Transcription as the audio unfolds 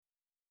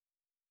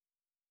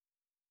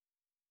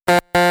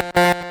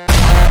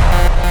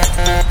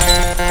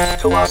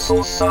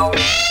Colossal sound.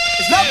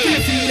 It's love to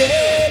the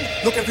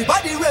feeling. Look,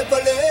 everybody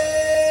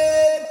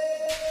reveling.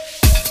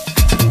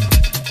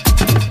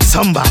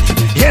 Somebody,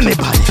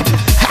 anybody,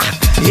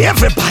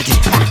 everybody.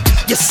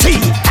 You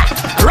see,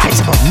 right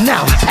about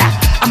now,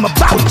 I'm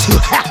about to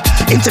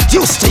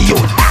introduce to you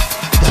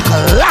the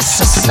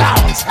Colossal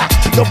sounds,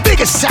 the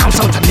biggest sounds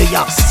out of New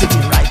York City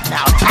right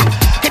now.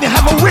 Can you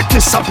have a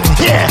witness up in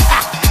here?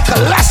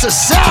 Colossal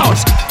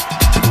sounds.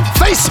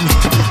 Face me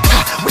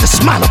with a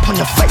smile upon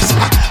your face,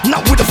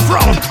 not with a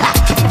frown.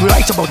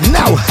 Right about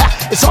now,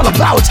 it's all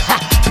about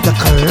the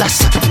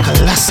Colossal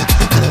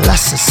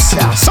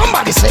sound.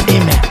 Somebody say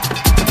amen.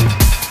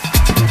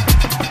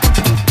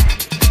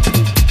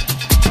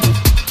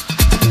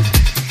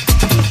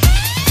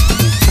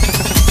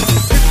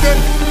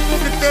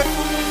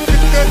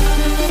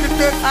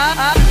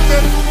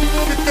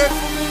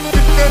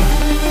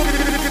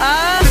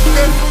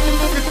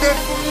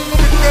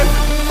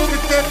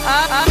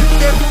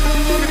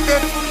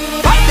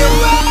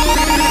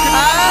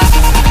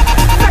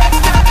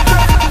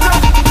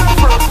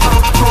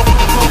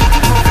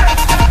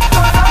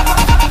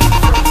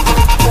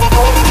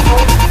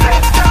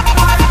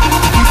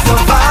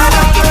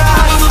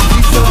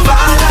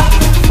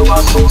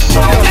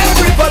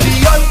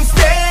 Everybody on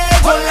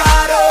stage, oh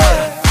Lord,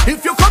 oh.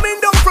 If you're coming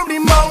down from the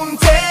mountain,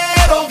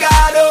 oh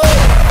God, oh.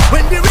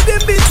 When the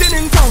rhythm beating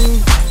in tongue,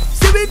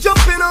 see we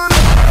jumping on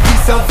the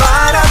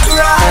savannah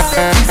grass,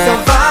 the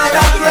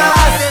savannah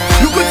grass.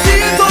 You could see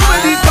it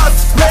already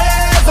past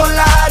rays, oh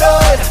Lord,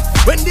 oh.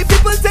 When the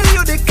people tell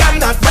you they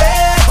cannot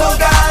wait, oh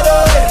God,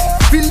 oh.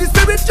 Feel the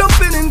spirit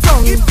jumping in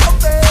tongue,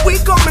 we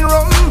coming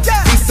round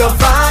the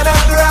savannah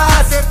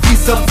grass, the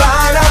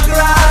savannah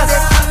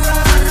grass.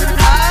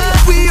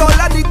 We all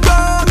at the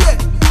ground, yeah.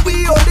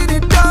 We all in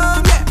it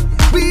down, yeah.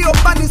 We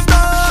up on the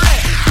storm,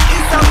 yeah.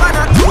 It's a man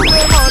at 2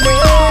 morning,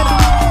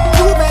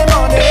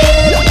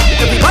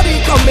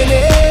 everybody coming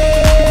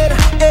in,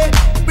 yeah.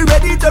 We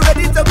ready to go,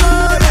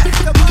 yeah.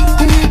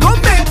 We gon'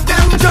 make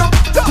them jump,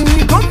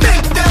 we gon'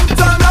 make them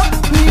turn up,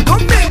 we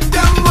gon' make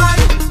them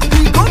wine,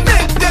 we gon'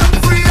 make them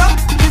free up.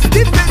 It's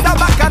the place of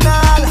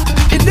Bacchanal,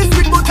 in this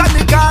big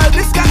botanical,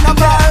 this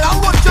carnival. I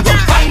want you to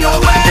find your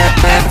way,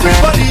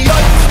 everybody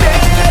on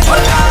stage, oh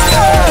Lord.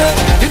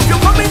 If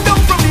you're coming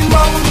down from the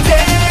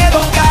mountain,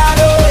 oh God,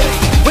 oh.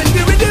 When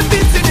the rhythm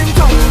beating in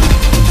tongue,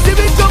 see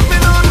me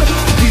jumping on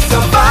the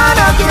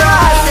savannah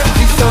grass,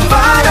 the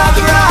savannah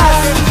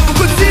grass. You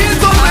could see it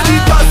already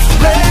past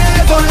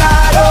rays, oh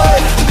Lord, oh.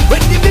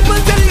 When the people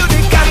tell you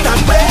they cannot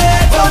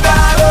wait, oh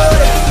Lord, oh.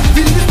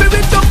 Feel the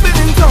spirit jumping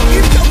in tongue,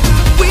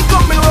 we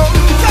coming round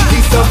the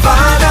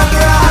savannah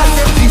grass,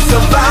 the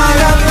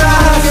savannah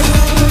grass.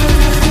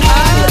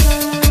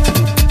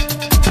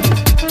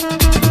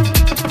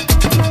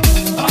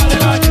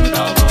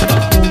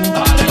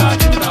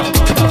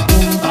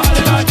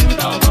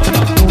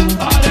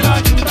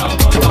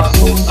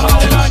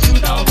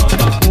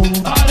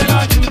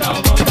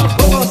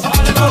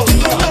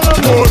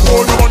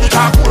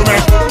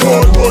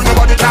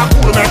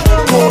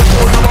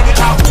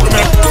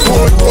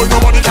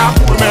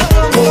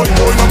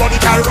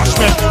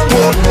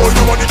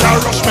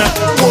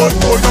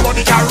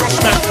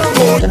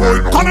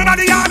 Coming out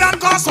the yard and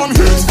cause some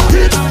hits.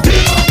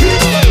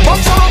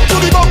 Bounce around to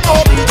the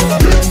bongo beat.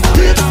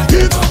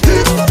 Hit.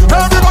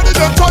 Everybody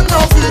just turn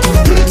your feet.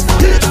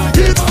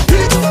 Hit.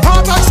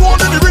 Heart like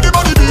swollen in the rhythm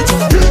of the beat.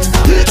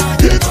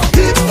 Hit.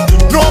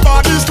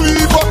 Nobody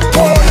sleep.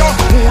 Oh yeah.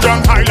 Mood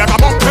and high like a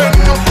mountain.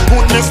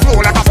 Goodness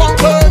flow like a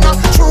fountain.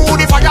 Through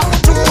the fire.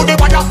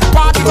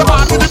 Party to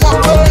the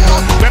fountain.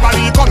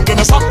 Everybody come give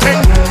me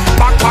something.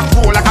 Back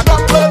cool like a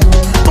duckling.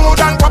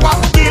 Good and proper.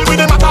 Deal with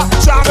the matter.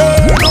 Shabby.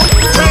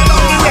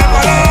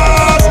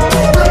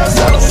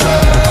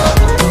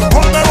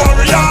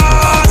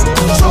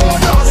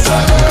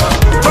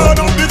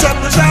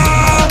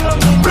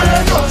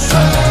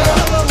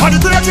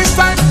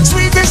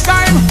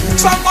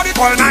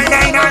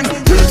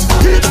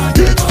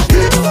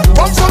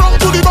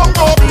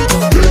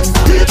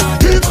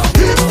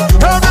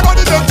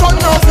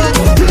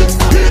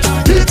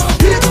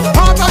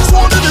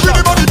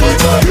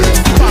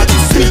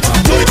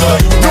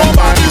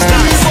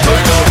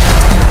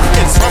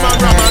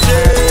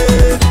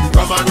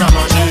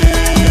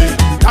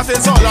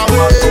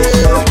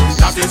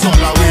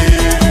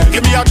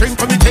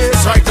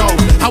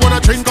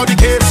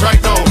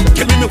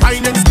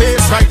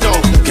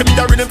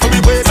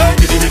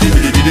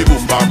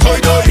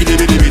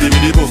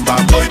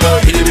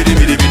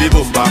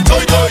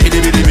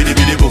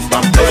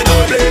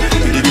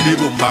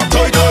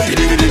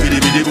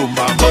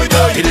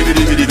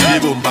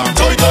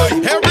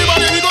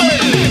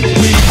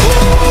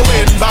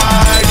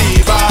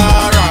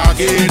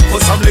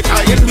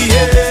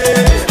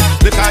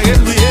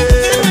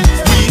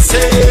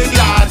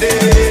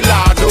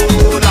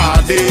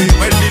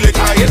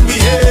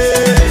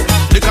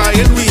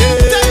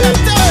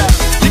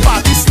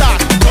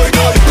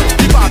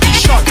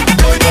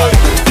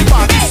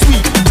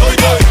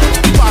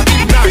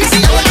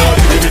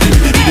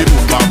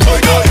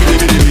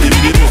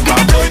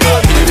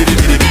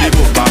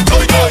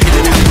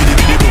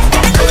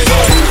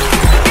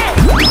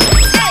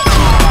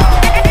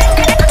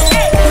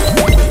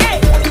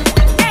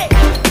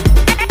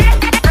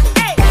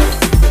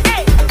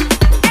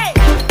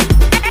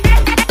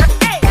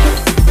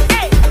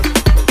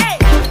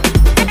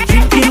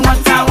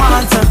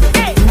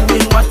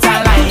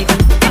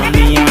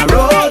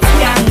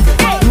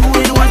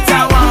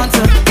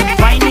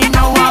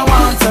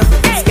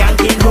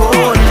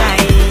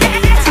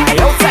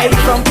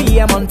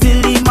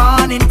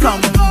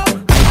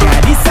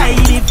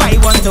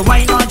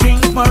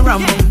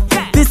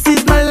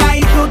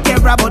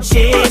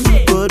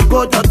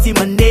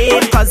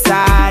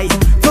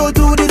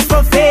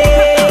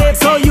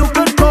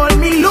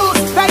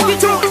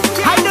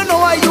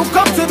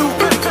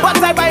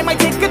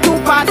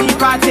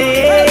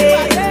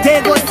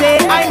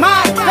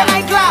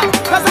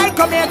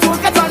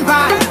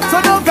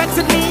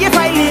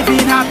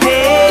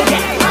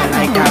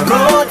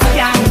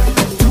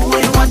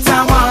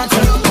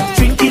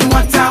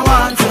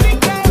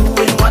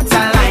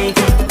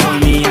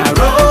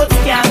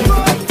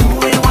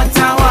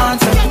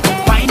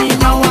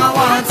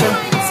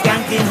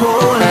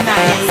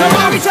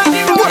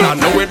 Well, I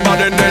know it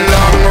bad in the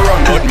long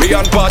run, but me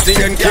and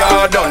partying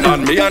car done,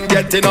 and me and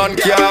getting on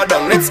car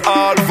done. It's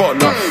all fun.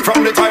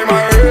 From the time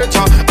I reach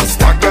a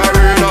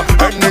staggering,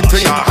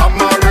 anything I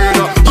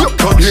hammering, you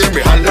could hear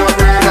me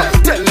hollering,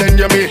 telling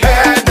you me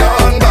head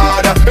on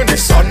bad in the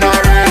sun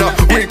arena.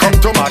 We come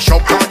to mash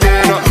up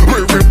again,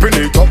 we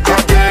ripping it up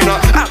again.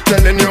 I'm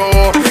telling you,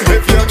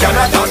 if you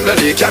cannot handle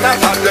it,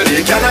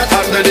 cannot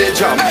handle the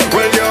jam,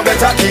 well you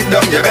better keep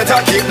down, you better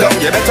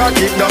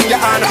keep down your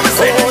hand.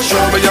 Oh, show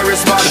me your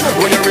wristband,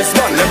 when you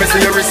respond, let me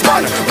see your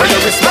wristband. When you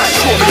respond,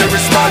 show me your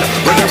wristband,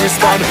 when you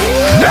respond.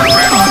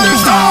 Everybody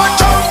start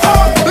jump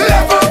up,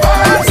 level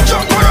vibes,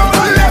 jump around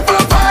and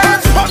level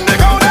vibes. On the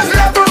ground is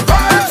level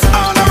vibes,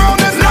 all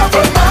around is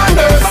level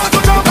madness. Start to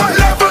jump on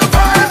level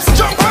vibes,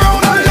 jump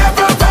around and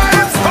level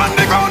vibes. On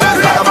the ground is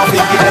level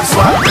vibes.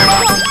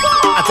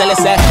 I tell you,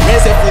 say,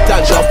 raise your foot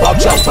and jump up,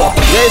 jump up.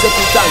 Raise your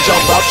foot and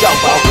jump up,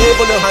 jump up.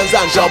 Wave on your hands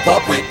and jump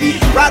up with me.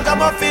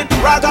 Ragamuffin,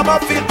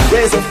 ragamuffin.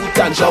 Raise your foot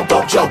and jump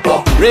up, jump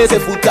up. Raise your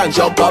foot and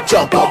jump up,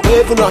 jump up.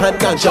 Wave on your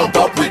hands and jump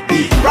up with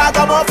me.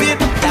 Ragamuffin,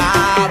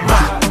 yeah,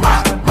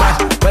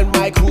 when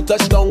my crew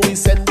touch down, we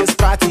send this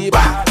party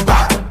back.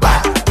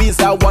 We's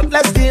a one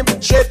less team,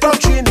 straight from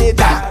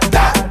Trinidad.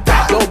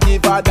 Don't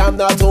give a damn,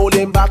 not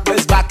holding back.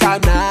 It's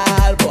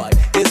bacchanal, boy.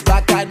 It's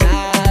bacchanal.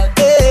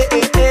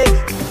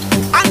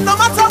 And no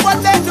matter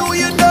what they do,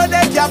 you know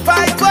they can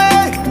find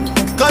way.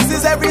 Cause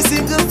it's every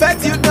single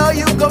fact, you know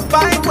you can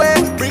find way.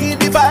 Bringing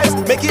the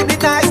vibes, making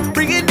it nice.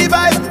 Bringing the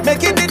vibes,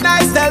 making it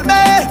nice. Tell me,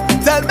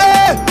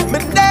 my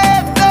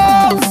name,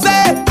 no.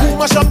 Say, who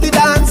mash up the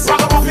dance?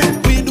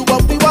 Ragamuffin. We do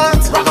what we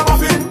want.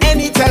 Ragamuffin.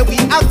 Anytime we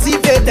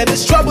activate, there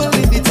is trouble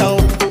in the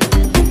town.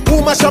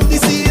 Who mash up the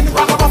scene?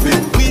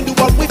 Ragamuffin. We do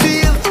what we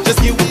feel.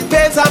 Just give me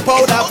paints and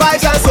powder,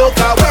 vibes and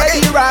soca. Where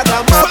the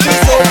ragamuffin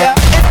soca?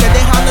 If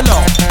they handle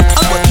up,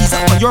 I'll put these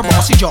up on your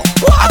bossy jaw.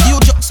 I deal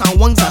jokes and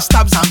ones and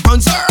stabs and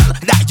runs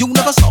that you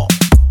never saw.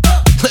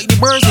 Like the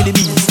birds and the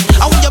bees.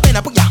 I want your bend,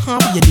 I put your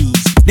hand on your knees.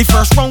 The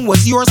first round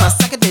was yours and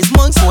second is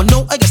mine, so I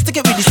know I can stick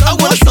it with this. I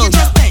wanna see you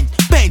just bang,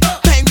 bang,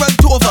 bang, run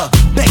over.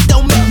 Bang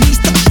down, make knees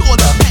to the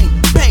shoulder. Bang,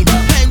 bang,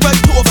 bang, run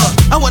over.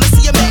 I wanna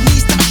see you make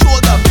knees to the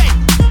shoulder. Bang.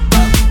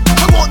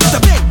 I want you to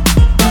bang,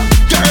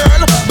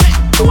 girl. Bang.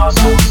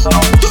 Colossal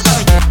sound. Do that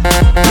again.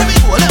 Let me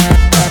go, let me.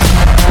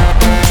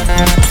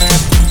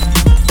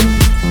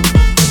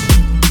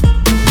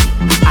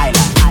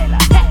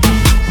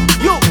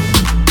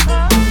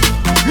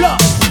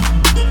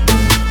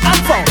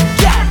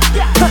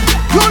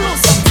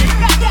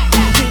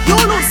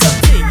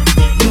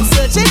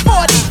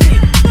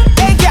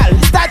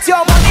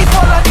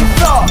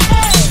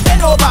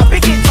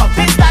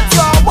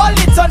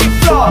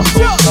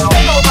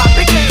 Bend over,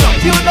 pick it up.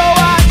 You know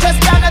I just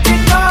cannot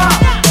ignore.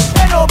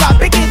 Bend over,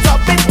 pick it up.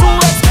 It's too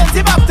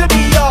expensive up to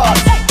be yours.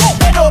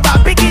 Bend over,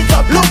 pick it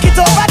up. Look it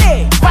over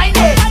there. Find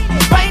it,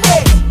 find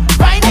it,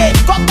 find it.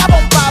 Cock the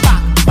bumper back.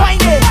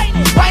 Find it,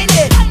 find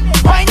it,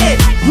 find it.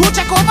 You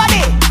check over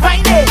there.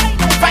 Find it,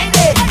 find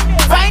it,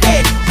 find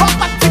it. Come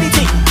back to the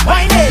thing.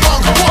 Find it,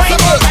 find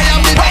it,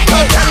 find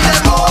it. Tell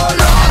them, oh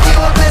Lord, the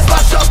old place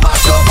mash up,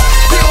 mash up.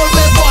 The old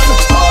place one.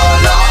 Oh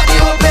Lord, the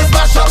old place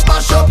mash up,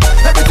 mash up.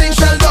 Everything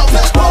shall down.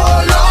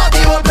 Oh Lord,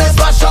 the old place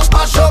mash up,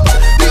 mash up.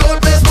 The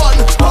old place one.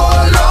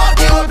 Oh Lord,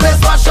 the old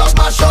place mash up,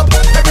 mash up.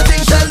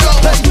 Everything shall down.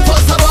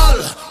 First of all,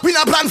 we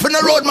not plan for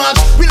the road march.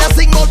 We not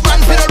sing about plan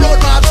for the road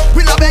march.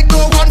 We not beg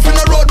no one for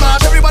the road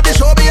march. Everybody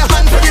show me a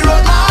hand for the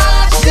road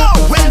march. Yo,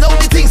 when now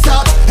the thing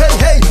start. Hey,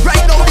 hey,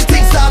 right now the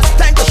thing start.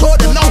 Time to show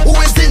them now who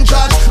is in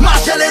charge.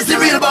 Marshall is the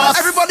real boss.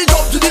 Everybody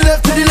jump to the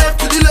left, to the left,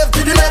 to the left,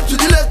 to the left, to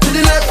the left, to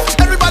the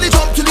left. Everybody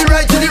jump to the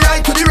right, to the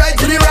right, to the right,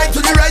 to the right,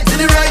 to the right, to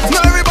the right.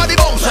 Now everybody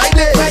bounce right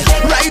there,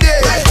 right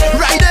there,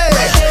 right there.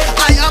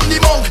 I am the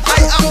monk,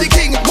 I am the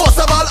king. Most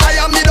of all, I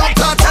am the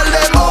doctor. Tell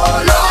them,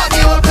 oh Lord,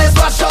 the old place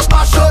mash up,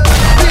 mash up.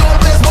 The old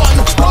place one.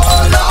 Oh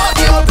Lord,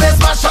 the old place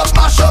mash up,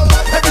 mash up.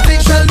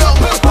 Everything shall down.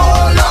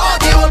 Oh Lord,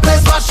 the old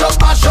place mash up,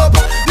 mash up.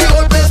 The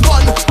old place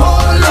one.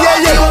 Oh Lord,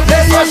 the old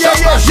place mash up,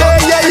 mash up.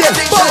 Everything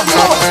shall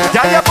down.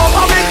 Yeah, your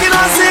mama making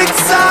a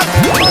zigzag,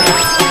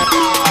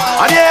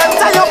 and you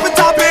tie up with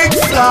a big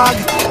flag.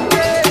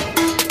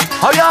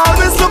 How you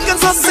always looking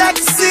so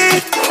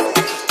sexy?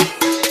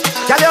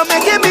 Girl, you're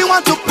making me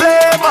want to play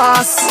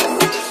mass.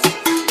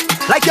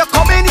 Like you're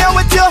coming here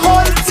with your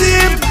whole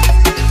team.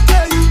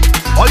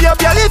 All your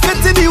belly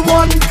fit in the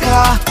one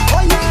car.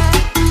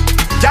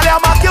 Girl, you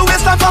mark your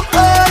waistline from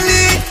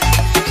early,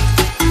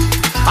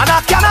 and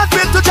I cannot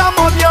wait to jam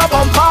on your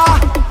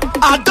bumper.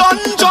 I done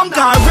drunk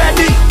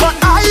already, but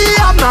I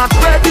am not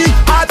ready.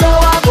 I don't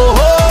wanna go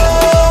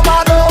home,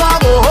 I don't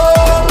wanna go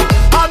home.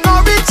 I'm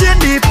not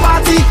reaching the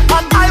party,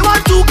 and I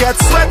want to get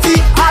sweaty.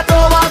 I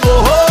don't wanna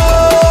go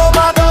home,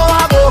 I don't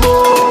wanna go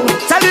home.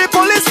 Tell the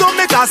police to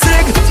make a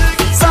sing,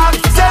 song,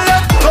 tell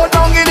them go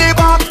down in the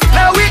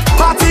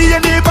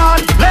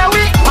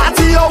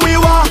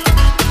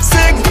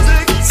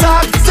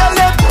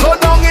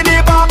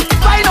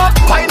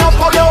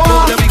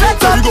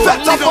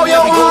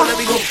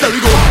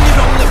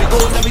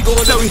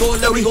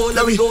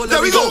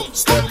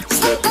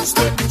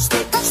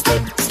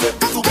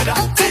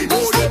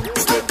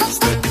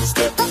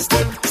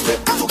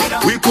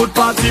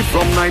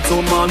some nights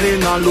some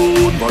morning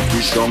alone, but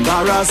we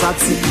stronger as a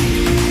team.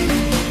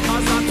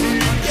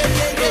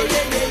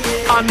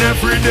 And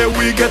every day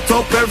we get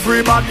up,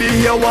 everybody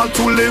here want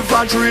to live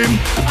a dream,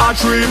 a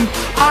dream,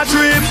 a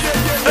dream.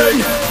 Hey,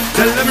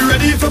 tell them we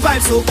ready for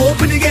vibes, so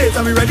open the gate.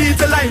 And we ready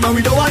to line, and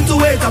we don't want to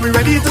wait. And we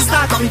ready to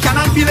start, and we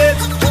cannot be late.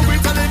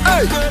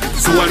 Hey,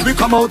 so when we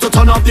come out to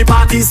turn up the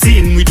party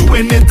scene, we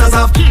doing it as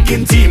a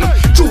fucking team.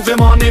 Tuesday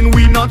morning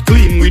we not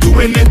clean, we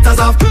doing it as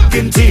a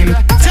fucking team.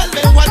 Tell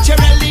me what you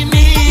really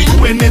need. We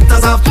doing it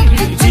as a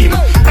fucking team.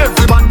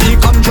 Everybody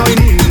come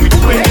join in, we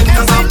doing it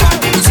as a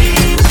fucking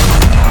team.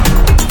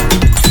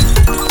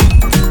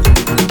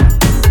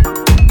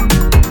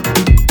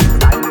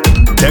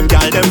 Them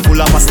gal them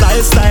full of a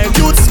style,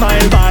 youth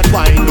smile, bad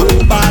wine, no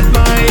bad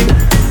mind.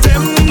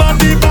 Them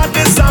body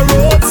badness a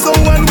road, so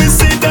when we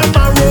see them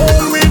a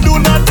roll, we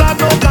do not have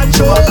no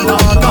control, no.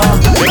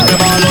 Make them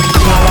all up,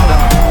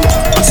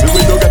 I see we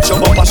don't get your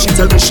mama, she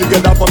tell me she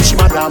get up from she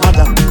mother.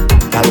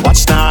 Gal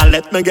watch now,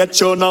 let me get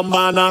your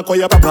number now, call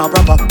you proper.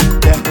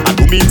 Yeah, I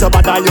do me to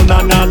bada you na,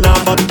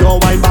 but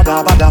don't wine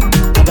bada.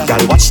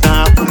 Gal watch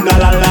now,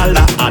 la,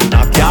 and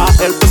I can't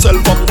help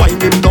myself from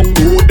whining down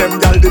road. Them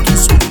gal they too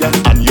sweet, yeah.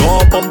 And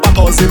your bumper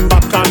causing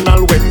back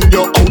canal when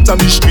you're out on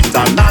the street,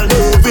 and I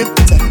love it.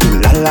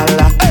 La,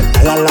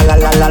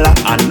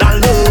 and I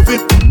love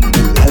it.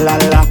 La.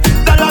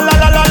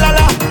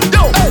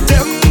 Yo,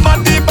 them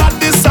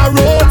bodies a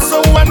road,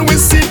 so when we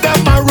see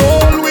them a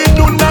roll, we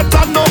do not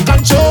have no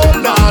control,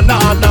 nah.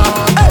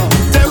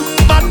 Them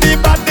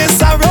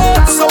bodies a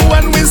road, so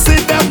when we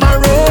see them a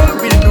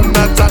roll, we do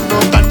not have no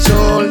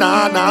control,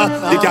 nah.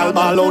 The gal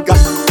ball out,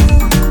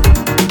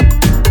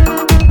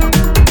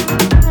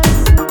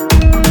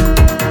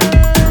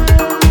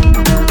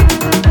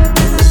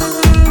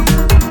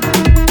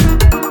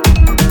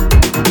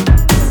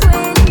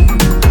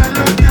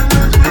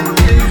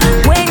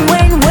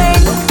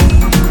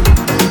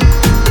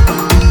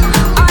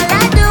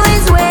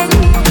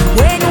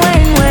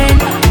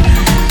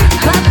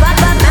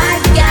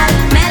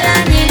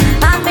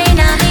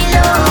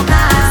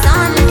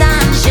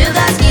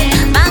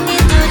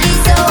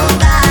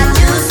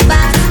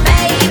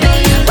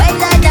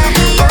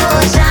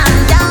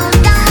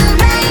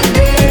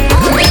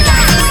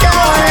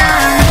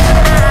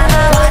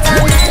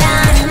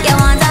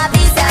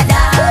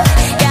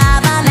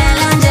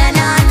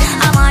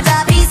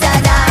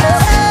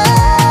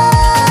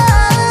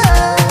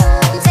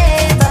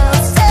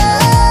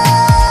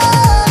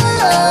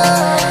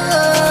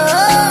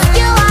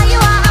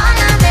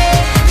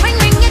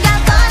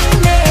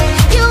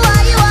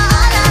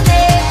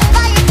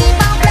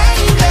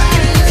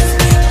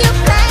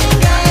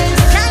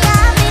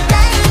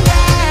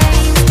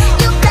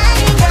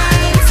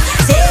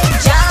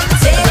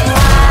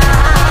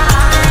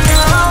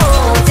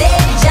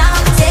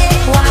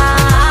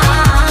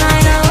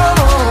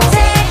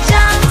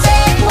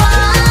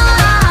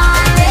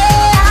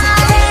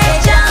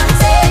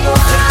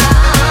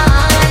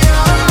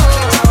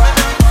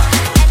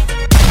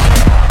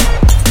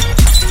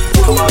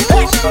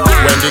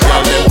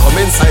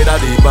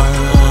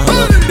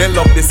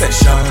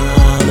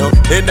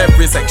 in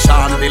every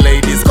section, the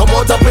ladies come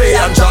out to play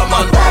and jam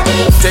and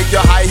take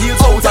your high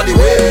heels out of the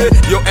way.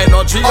 Your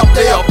energy up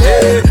there.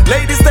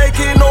 Ladies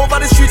taking over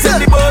the streets in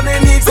the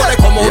burning heat, so they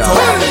come out to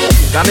play.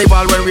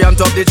 Carnival when we on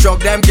top the truck,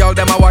 them girl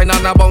them a wine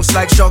and a bounce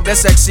like shock. They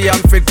sexy and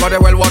fit, but they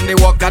well want the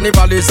walk.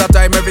 Carnival is a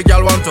time every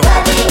girl want to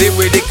live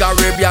with the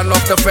Caribbean,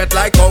 love the fete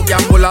like how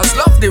gamblers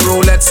love the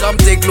roulette. Some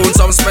take loan,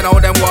 some spend out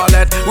them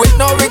wallet with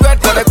no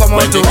regret, but they come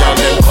out to. When the girl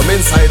them come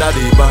inside of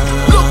the bar,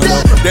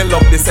 they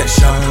love the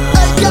session.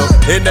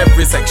 In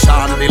every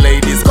section, the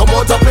ladies come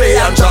out to play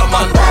and jam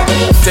and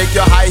take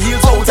your high heels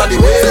out of the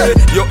way.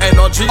 Your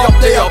energy up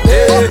there.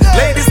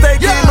 Ladies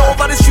taking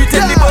over the street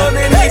in the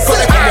burning heat, so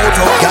they come out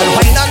to. Girl,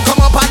 wine and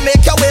come up and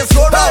make your waist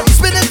go round.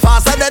 Spin it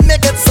fast and then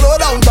make it slow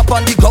down. Up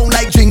on the ground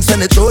like drinks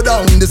when it throw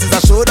down. This is a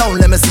showdown,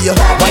 let me see you.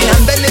 Wine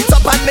and bend it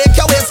up and make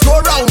your waist go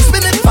round.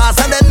 Spin it fast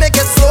and then make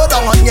it slow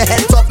down. On your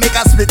head top, make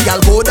a split, girl,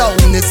 go down.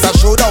 It's a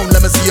showdown,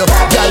 let me see you.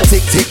 Girl,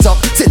 tick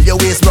tock till your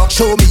waist rock.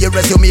 Show me your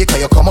resume, cause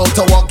you come out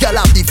to walk. Girl,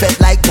 have the fed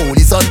like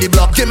police on the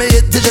block. Give me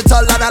it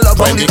digital and I love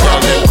when the girl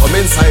them come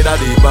inside of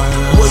the bar.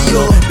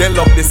 They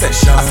love the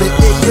session. I say,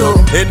 hey, yo.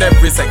 In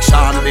every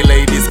section, the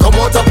ladies come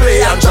out to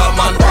play and jam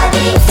and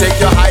take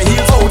your high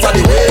heels out of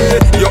the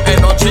way. Your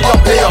energy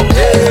up there.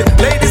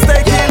 Ladies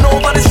taking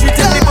over the street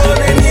in the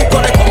burning heat,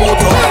 gonna come out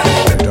to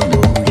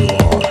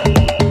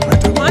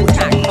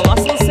Contact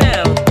Colossal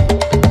Sound.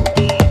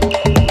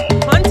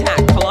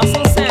 Contact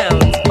Colossal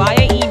Sounds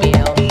via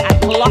email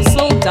at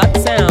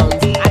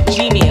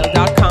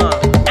colossal.sounds@gmail.com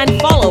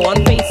and follow on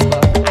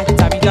Facebook at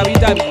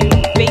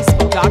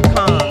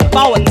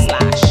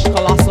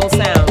www.facebook.com/Colossal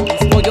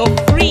Sounds for your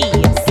free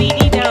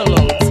CD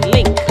downloads.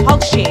 Link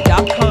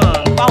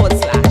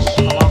hulkshare.com/Colossal.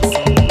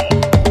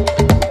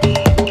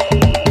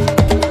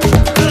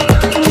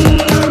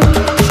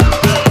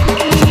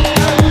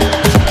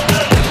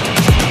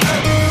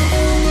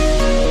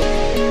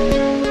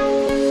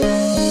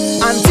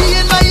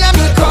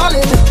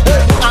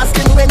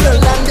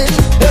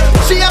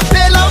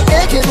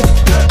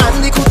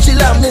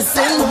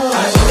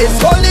 It's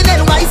cold in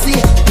NYC,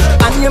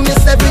 and you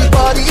miss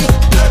everybody.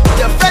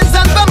 Your friends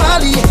and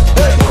family,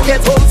 get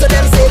home to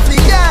them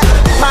safely, yeah.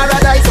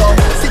 Paradise or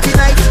city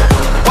night,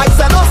 white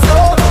sun or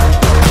snow.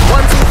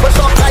 One thing for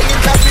sure, I in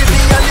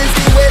Caribbean is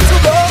the way to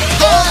go.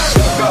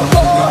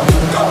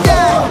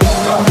 Yeah.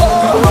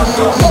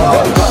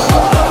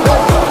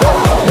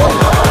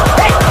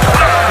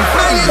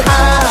 Flying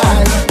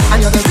high,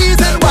 and you're the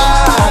reason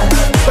why.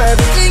 For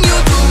everything you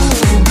do,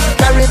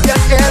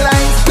 Caribbean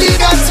Airlines, we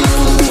got you.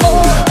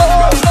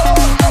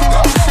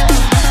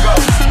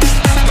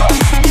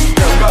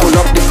 Pull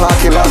up the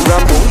parking lot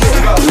ramp,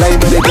 line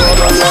with the door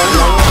on long.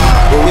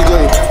 Where we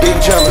going? Big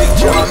jam.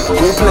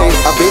 We play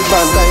a big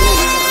band.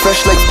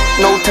 Fresh like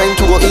no time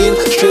to go in.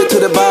 Straight to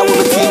the bar with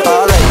the team.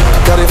 Alright,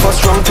 got it for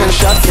strong 10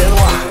 shots.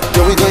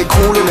 Then we get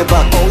cool in the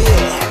back.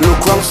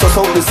 Look round, suss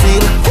out the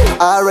scene.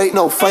 Alright,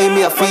 now find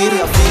me a feed.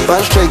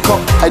 Band straight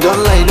up, I don't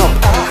line up.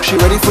 She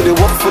ready for the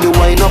walk, for the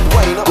wind up.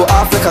 Go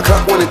off like a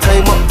clock when the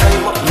time up.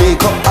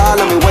 Make up all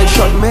of me white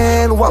shot,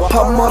 man. What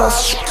pop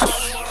mothers?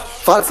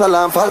 False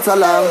alarm.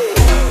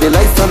 The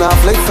lights turn off.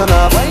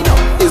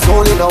 It's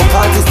holding down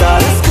party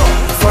style.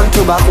 Front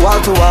to back,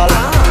 wall to wall.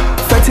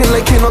 Fighting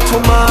like you know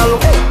tomorrow.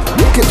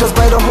 You can just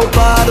buy the whole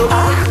bottle.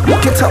 You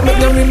can talk, make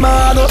them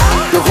remodel.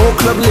 The whole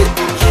club lit,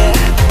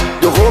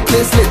 the whole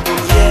place lit.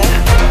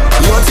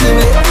 Your team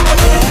lit,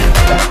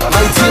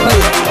 my team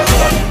lit.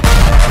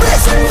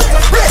 Brace it,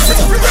 brace it,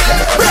 brace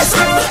it, brace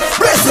it,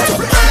 brace it,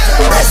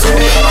 brace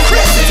it,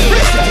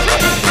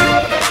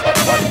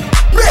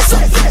 brace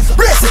it,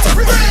 brace it, brace it,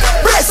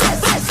 brace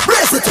it,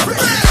 brace it,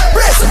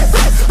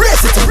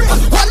 brace it.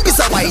 One piece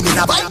of wine in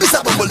a one piece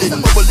of bubbling.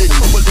 One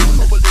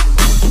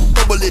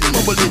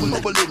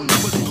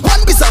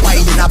piece of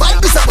wine in a one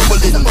piece of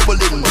bubbling.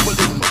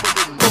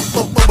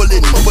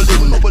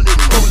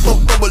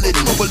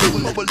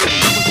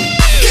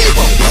 Keep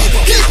up,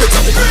 keep it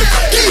up,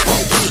 keep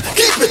up,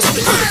 keep it up,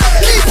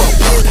 keep up,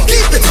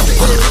 keep it up.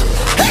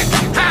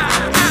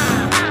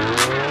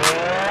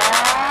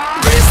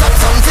 Brace up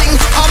something,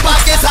 up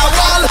against a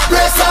wall.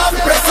 Brace up,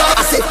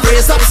 I say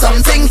brace up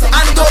something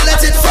and don't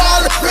let it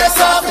fall. Brace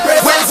up,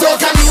 when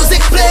soca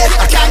music play,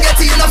 I can't get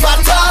enough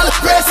at all.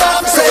 Brace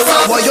up,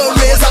 boy, you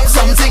raise up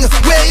something,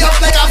 way up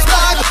like a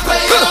flag.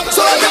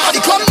 So everybody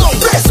come now,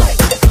 brace up,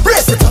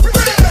 brace it up,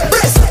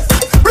 brace up,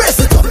 brace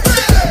it up,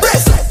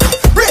 brace up,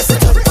 brace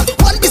it up.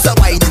 One piece of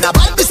wine in a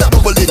one piece of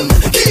bubbling.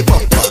 Keep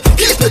up,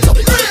 keep it up,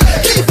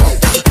 keep up,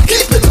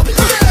 keep it up,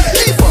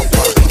 keep up,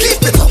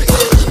 keep it up.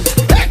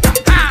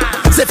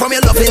 Say from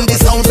your loving the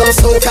sounds of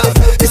soca,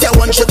 this your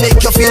one should make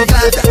you feel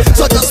glad.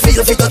 So just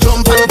feel free to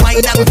jump and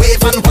whine and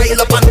wave and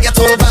wail up and get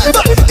all bad.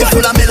 It's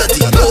full of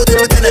melody, loaded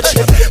with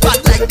energy,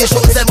 but like the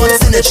shows them on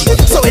synergy.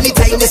 So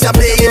anytime this a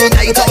play, any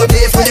night or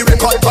day, for the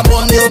record come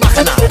on this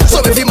bacana. So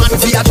every man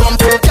for your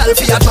jump, girl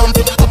for your jump,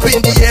 up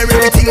in the air,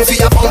 everything for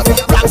your pump,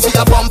 rock for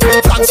your pump,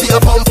 flags for your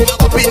pump,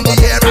 up in the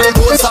air and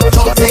go up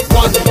jump, take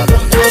one.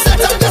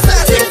 Set up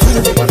yourself, take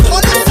two.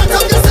 Oh, set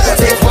up yourself,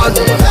 take one,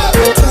 two.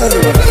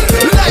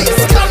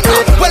 Lights, camera,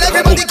 well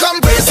everybody come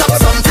brace up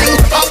something,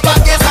 up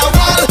against a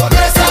wall.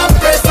 Brace up,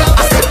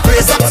 I said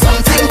brace up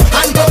something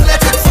and don't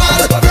let it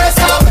fall. Brace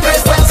up,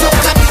 when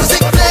soca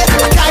music play,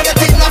 I can't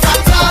get enough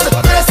at all.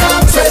 Brace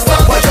up,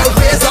 boy you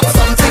raise up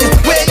something,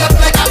 way up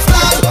like a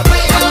flag.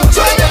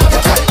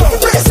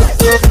 Brace up,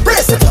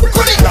 brace it up,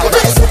 brace it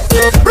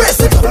up, brace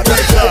it up,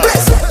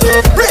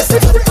 brace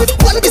it up.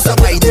 One piece of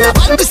wine in a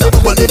one piece of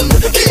bubbling.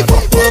 Keep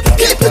up,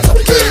 keep it up,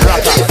 keep it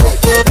up,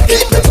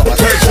 keep it up,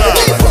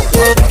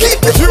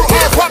 keep it up. You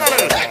are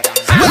family.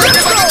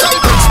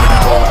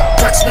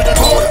 Text me the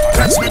code,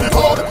 text me the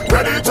code,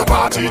 ready to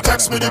party.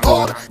 Text me the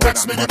code,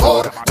 text me the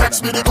code,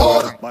 text me the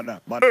code.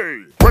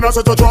 Hey. When I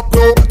say to drop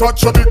low,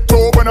 touch your big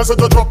toe. When I say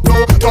to drop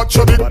low, touch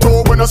your big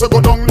toe. When I say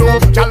go down low,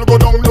 can go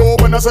down low.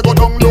 When I say go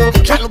down low,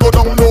 can go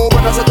down low.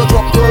 When I say to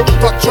drop low,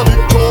 touch your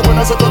big toe. When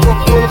I say to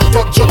drop low,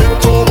 touch your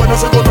big toe. When I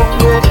say go down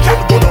low, can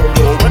go down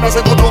low. When I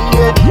say go down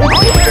low.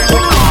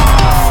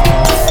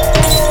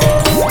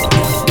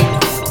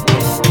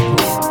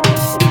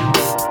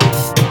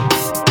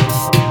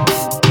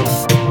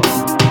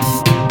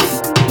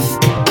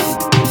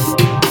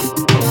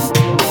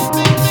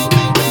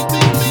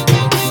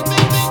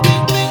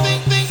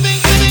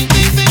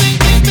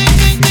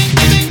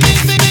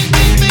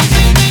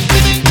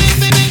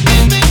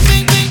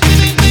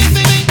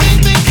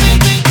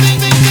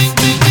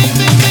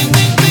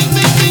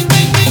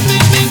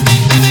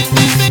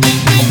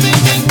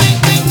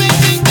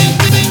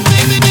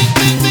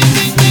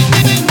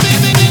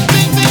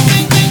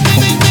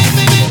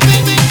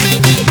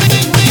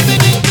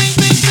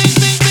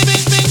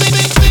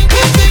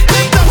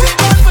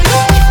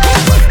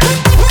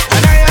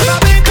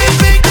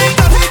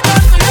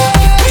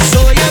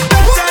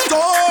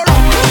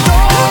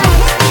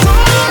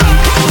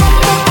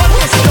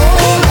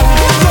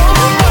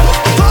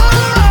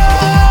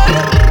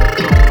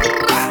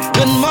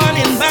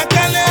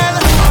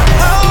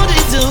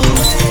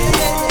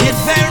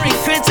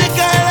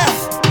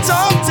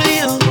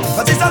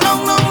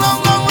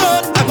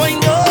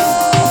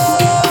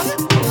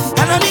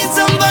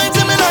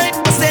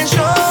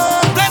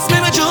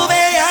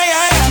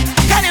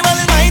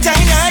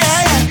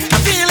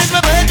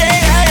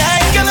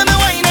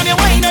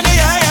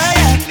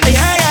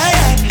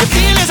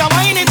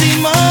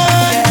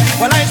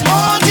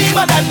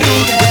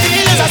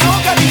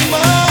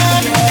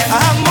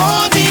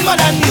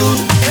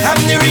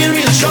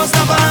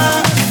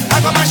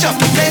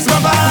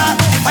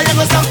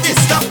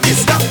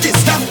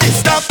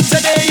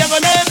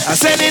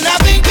 sending a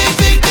big, big,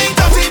 big, big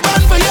dirty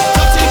bun for you.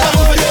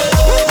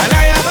 And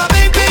I have a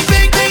big, big,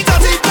 big, big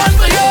dirty bun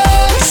for you.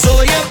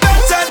 So you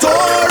better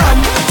don't run.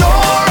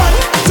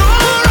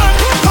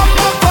 Come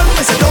up on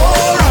me, say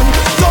don't run.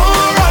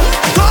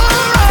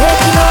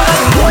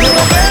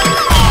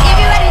 If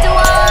you ready to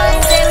walk,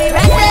 say we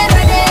ready.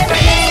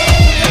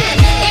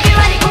 If you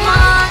ready, come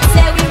on,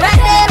 say we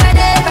ready.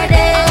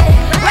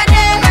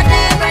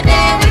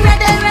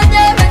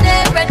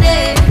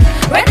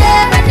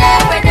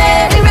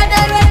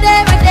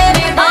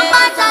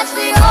 Bumper touch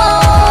the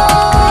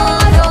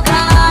road, oh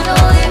God,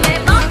 oh, me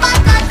bumper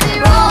touch the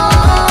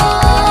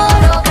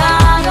road, oh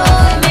God, oh,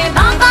 me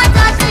bumper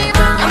touch the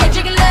road. I'm a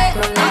jiggle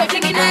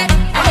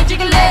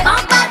it,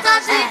 bumper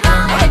touch it,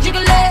 I'm a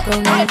jiggle it.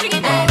 My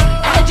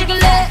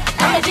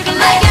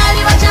girl,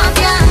 you a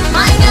champion.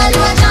 My girl,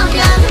 you a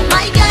champion.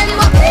 My girl, you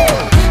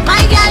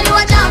a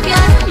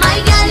champion. My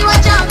girl, you a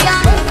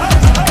champion.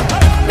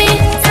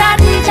 Mr.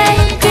 DJ,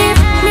 give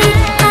me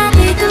a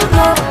little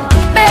blow.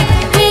 Make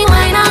me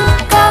wine and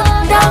go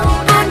down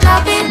and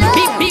drop it low.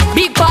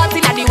 Big party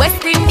at the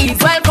West Indies.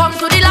 Welcome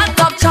to the land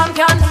of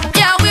champion.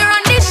 Yeah, we're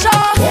on this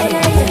show.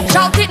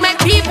 Shout it, make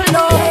people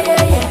know.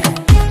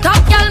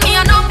 Top girl, me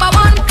a number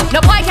one.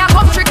 No boy can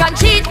come trick and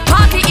cheat.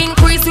 Party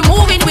increase, we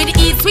moving with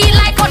ease. Sweet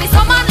like honey,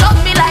 someone love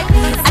me like.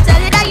 I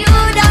tell you that you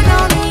don't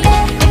know me.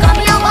 Because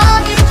me a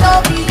walking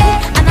trophy.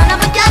 And none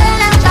of a girl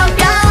them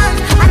champions.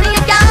 I know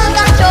you can't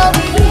come show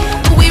me.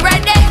 We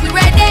ready.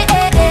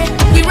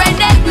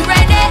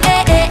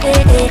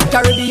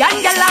 Caribbean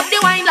girl love the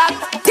wine lock.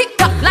 Tick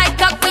tock like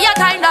cock, we a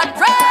time that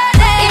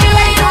ready. If you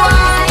ready to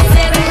wine,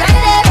 say we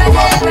ready.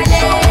 If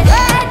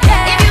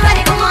you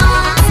ready, come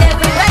on, say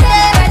we ready.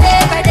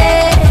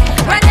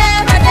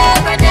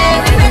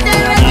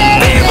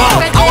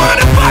 I want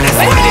the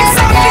baddest wedding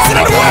song listen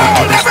to the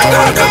world. Every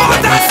girl come out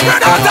and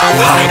spread out and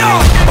wine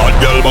up. Bad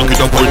girl, back it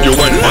up when you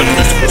wine pan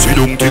this. See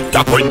don't tick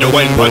tock when you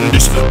wine pan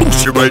this.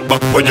 Push your right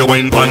back when you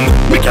wine pan.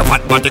 Make your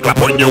fat body clap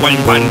when you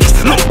wine pan this.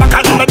 Look back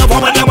and look over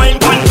when you wine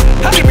pan.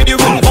 Give me the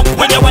room up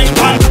when you wine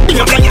pan. Be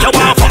a like you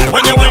want fuck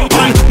when you wine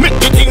pan. Make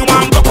the thing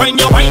warm up when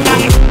you wine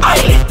pan.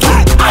 I lick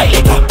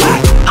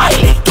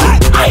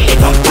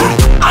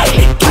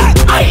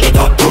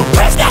up.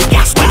 Press that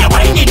gas when you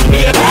wine in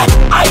me, baby.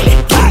 I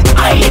lick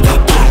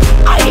up.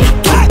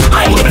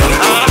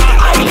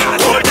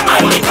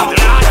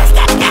 Press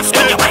that gas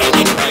when you wine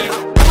in me.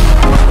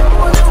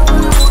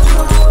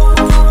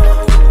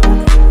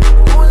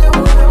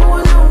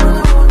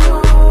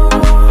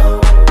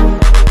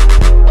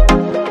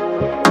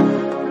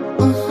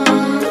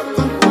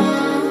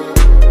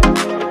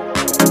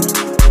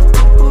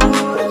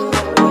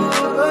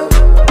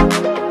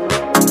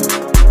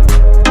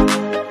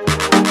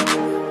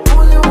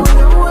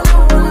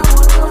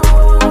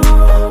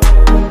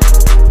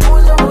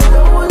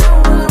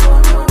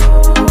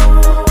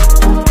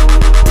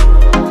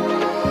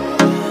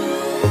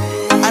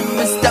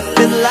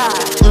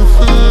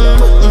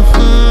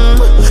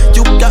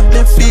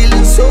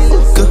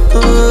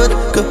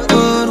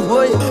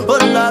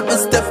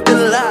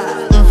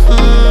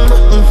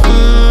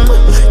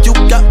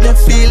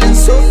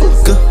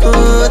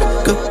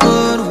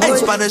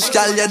 Spanish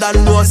gal, you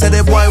don't know, say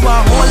the boy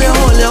want holy.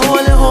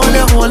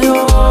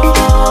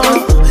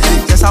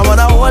 Yes, I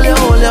wanna holy.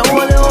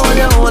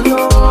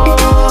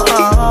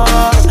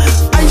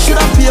 I should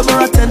have paid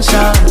more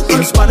attention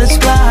in Spanish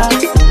class.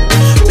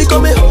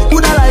 Because me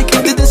would I like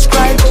to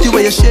describe the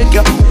way you shake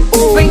your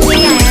Bring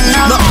the iron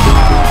love.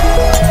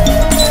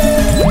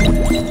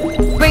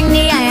 Bring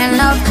the iron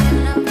love.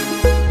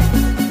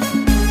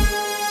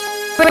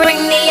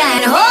 Bring the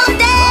iron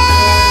hold it.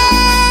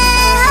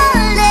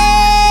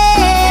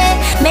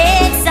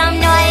 Make some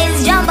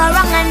noise, jump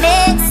around and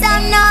make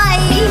some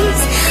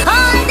noise.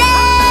 Hold it.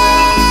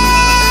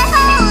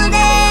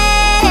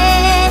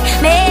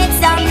 Make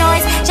some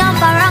noise, jump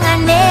around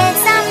and make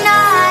some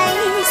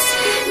noise.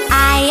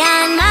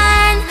 Iron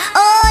Man,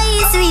 oh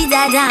he's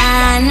sweeter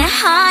than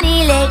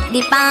honey lick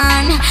the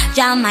pan.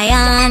 Jam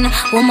iron,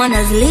 woman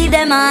just leave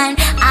them on.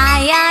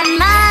 Iron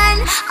Man,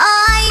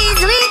 oh he's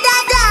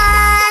sweeter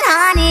than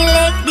honey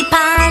lick the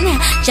pan.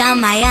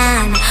 Jam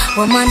iron,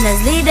 woman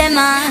just leave them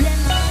on.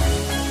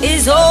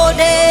 Is all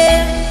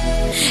there,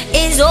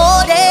 is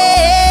all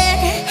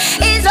there,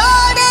 is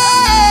all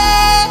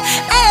there,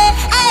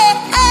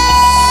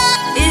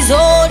 is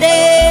all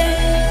there,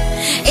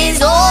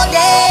 is all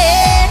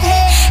there,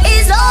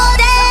 is all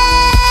there.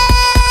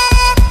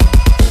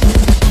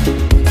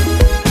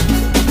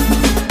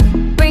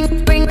 Bring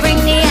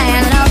the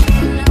iron love.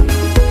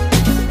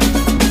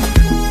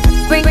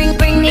 Bring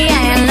the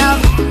iron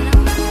love.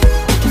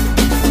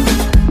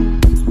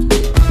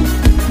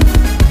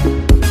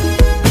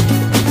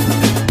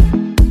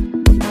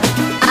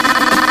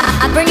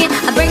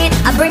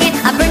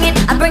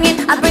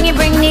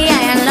 Bring the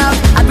iron love.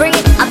 I bring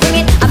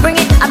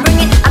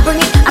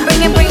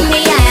it, bring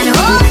the iron.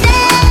 Hold it.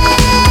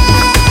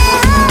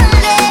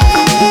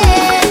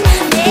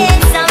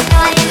 Make some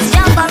noise,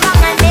 jump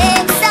around and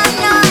make some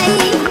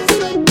noise.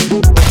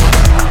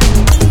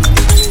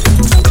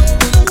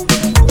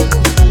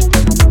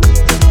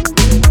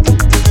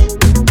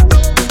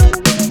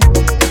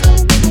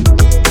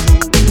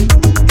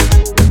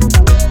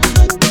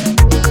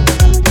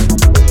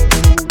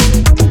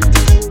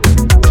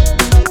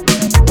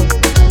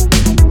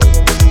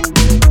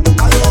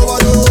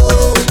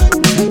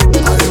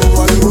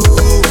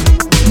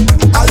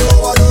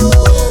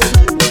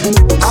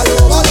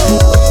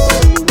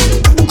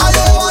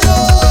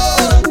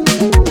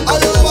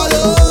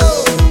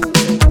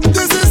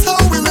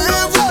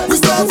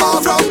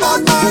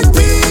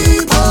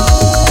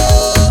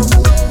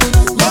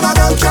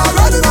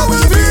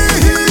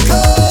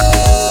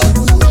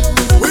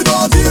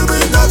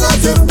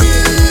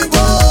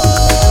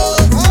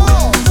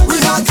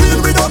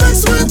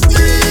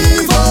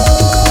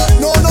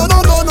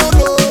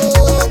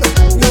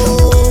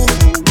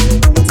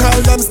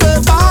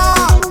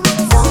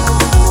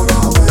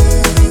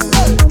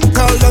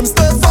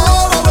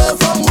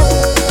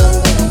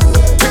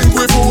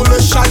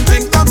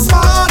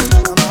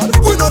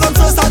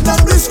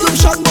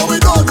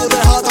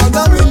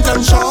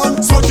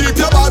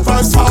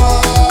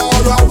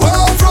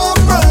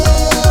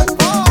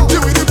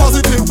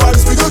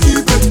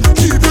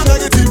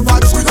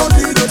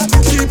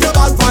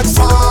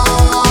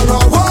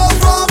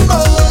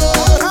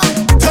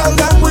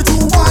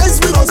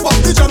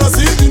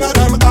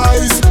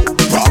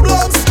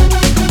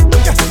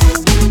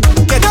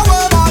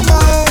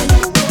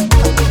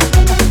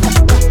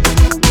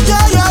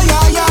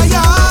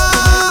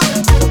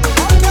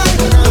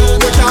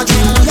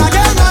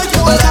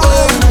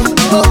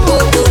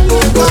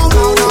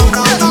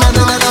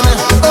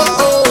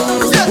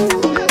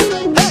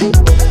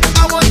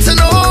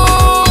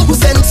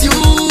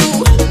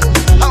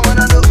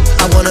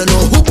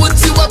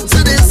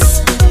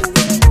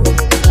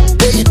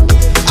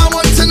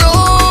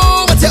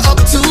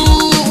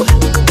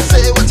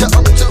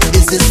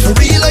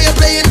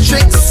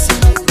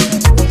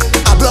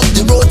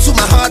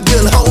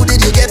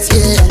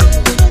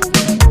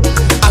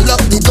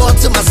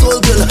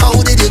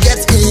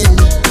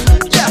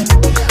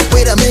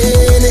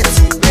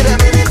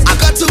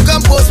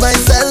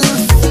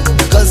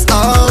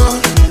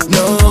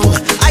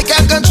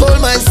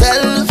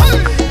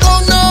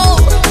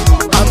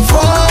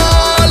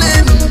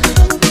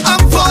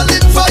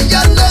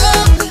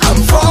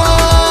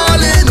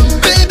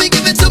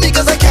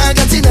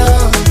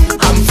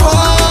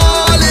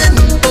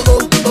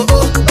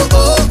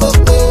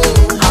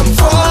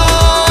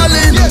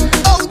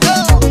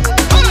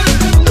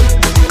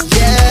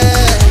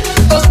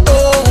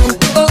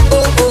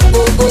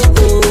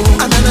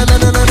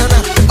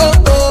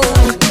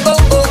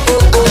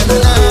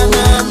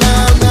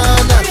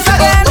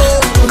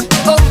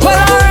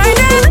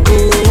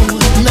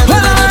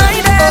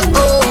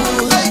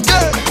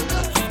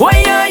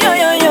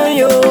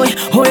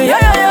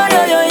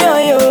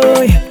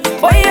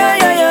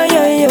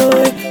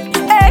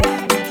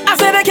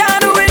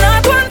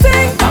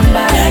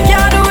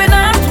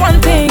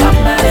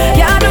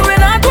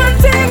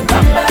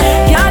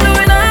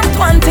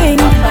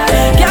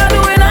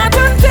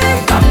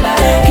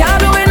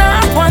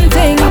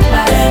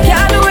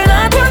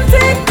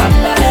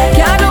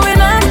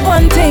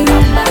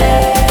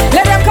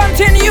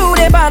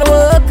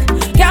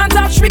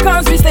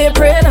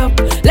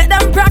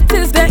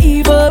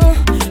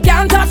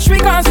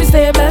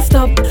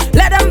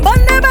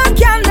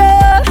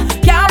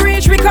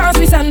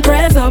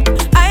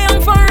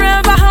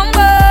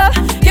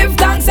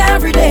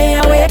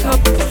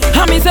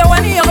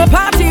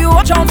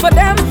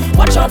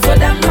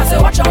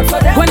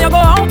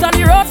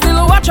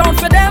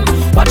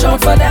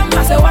 out for them.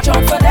 I say watch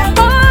out for them.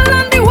 All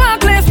on the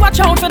workplace, watch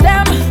out for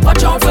them.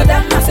 Watch out for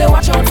them. I say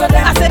watch out for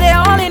them. I say they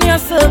all in your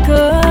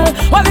circle.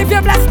 Well, if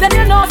you're blessed, then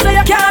you know so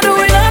you can't do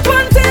it not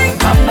one thing.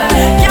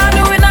 Can't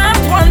do it not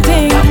one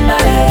thing.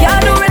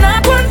 Can't do it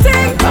not one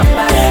thing.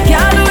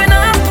 Can't do it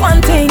not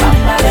one thing.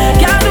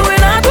 Can't do it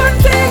not one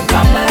thing.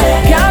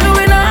 Can't do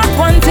it not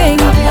one thing.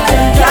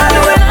 Can't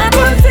do it not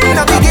one thing.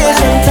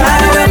 Navigation time.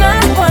 Can't do it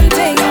not one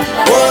thing.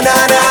 Oh na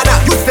na na,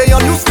 you stay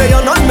on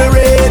my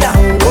radar.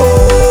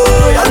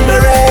 Oh, on my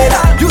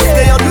radar. You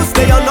stay on my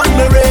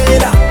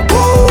radar.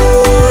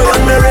 Oh,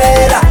 on my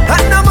radar.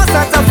 And I must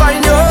have to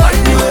find you.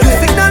 You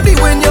signal me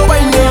when you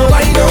wind up.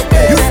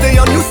 You stay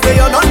on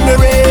my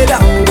radar.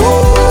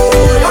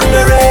 Oh, on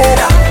my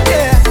radar.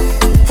 Yeah.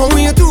 How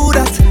you do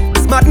that?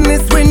 It's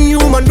madness when you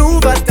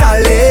maneuver,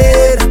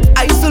 darling.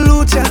 I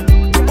salute ya.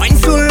 Wine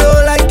so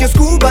low like your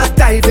scuba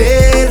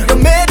diving. You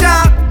made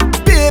up,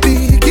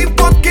 baby. Keep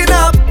walking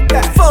up.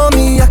 For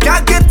me, I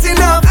can't get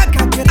enough.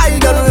 I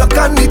don't look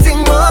on the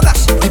thing, oh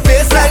gosh. The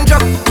baseline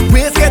drop,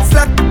 waist gets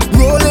slack.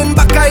 Rolling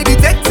back, I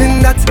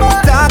detecting that.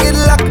 Target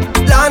lock,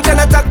 launch and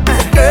attack.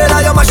 Girl,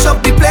 I mash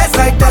up the place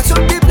like that.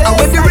 And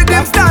when the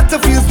rhythm start to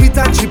feel sweet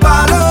and she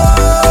ball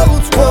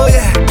out, oh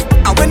yeah.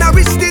 And when I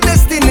reach the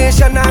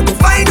destination, I go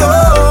find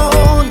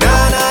out.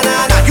 Na na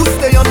na na. You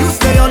stay on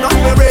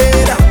my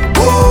radar.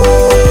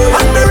 Oh,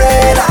 on my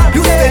radar.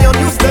 You stay on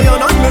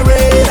my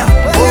radar.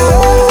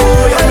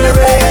 Oh, on my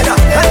radar.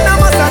 And I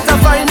must have to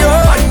find you.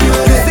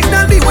 You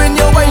signal me when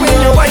you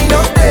wind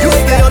up. You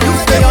stay on my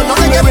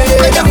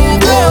radar.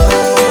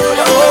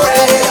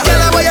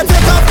 Girl, I want you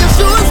take off your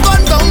shoes,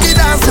 gun down the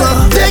dance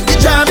floor. Take the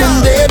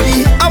jamming,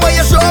 baby. I want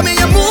you show me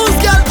your moves,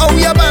 girl, how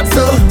you bad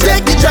so.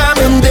 Take the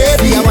jamming,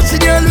 baby. I'm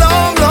watching you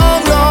long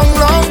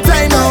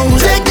time now.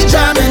 Take the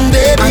jamming,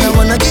 baby. And I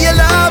wanna give you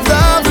love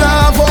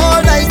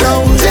all night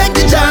now. Take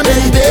the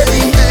jamming,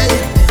 baby.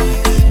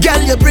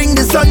 Girl, you bring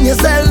this on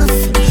yourself.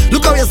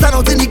 Look how you stand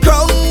out in the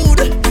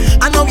crowd.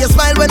 I know you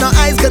smile when our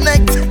eyes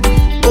connect.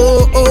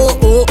 Oh.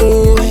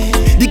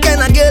 The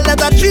kind of girl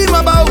that I dream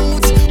about.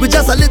 With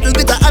just a little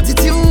bit of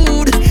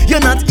attitude.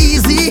 You're not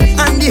easy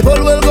and the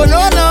whole world go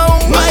no now.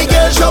 My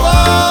girl, show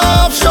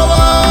off.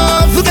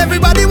 Look,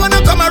 everybody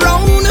wanna come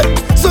around.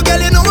 So girl,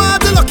 you know how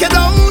to lock you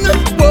down.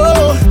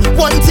 Whoa,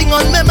 one thing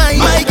on my mind.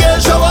 My girl,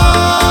 show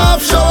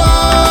off.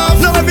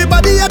 Now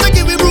everybody have to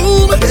give me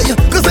room.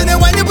 Cause when you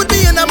whine, you put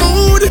me in a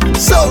mood.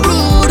 So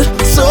rude.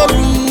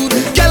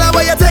 Girl, I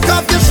want you take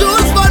off your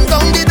shoes, run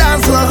down the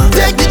dance floor.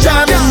 Take the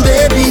jamming,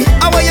 baby.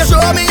 I want you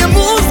show me your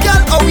moves,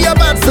 girl, how you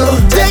bad so.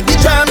 Take the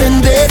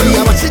jamming, baby.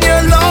 I'm watching you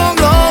long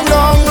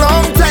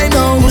time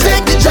now.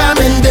 Take the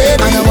jamming, baby.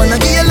 And I wanna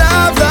give you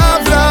love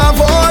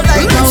all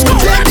night now.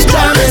 Take the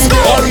jamming,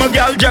 baby. All my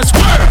girl just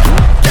work.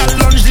 Girl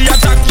lunge the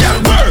attack, girl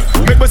work.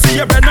 Make me see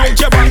you bend out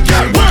your back,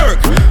 girl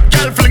work.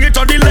 Girl fling it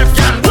on the left,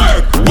 girl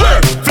work.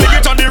 Fling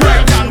it on the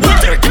right, girl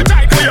work.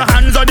 Put your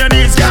hands on your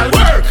knees, girl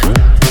work.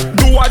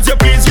 Do what you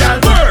please, girl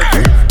work.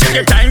 Take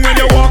your time when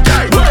you walk,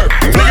 girl work.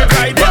 Fling it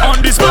right there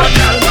on the spot,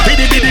 girl.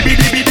 Bidi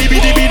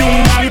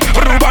dum bang.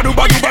 Ruba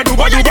duba dum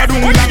bang. Dung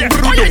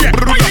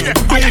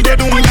de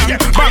dum bang.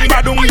 Bang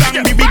ba dum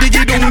bang. Bidi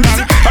dum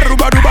bang.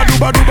 Ruba duba dum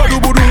bang.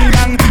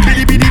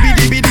 Bidi dum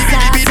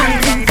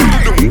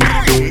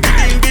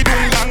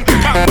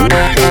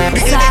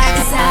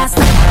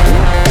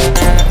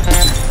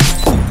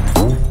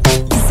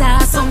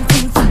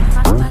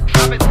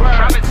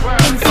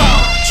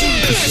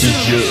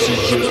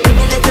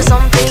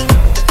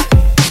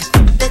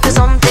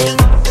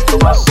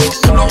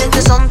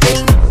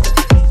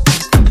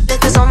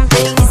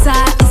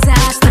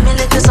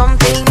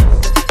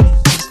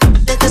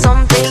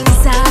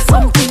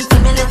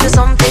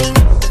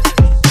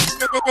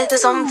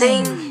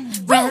Something.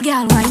 Real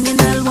girl, whining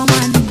real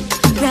woman.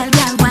 Real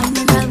girl,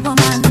 whining real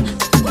woman.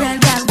 Real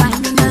girl,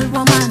 whining real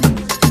woman.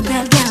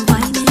 Real girl,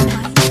 whining.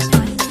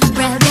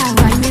 Real girl,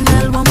 whining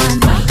real woman.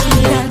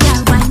 Real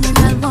girl, whining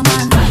real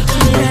woman.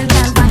 Real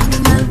girl,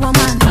 whining real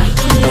woman.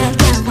 Real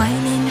girl,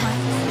 whining.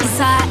 It's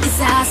a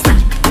snack.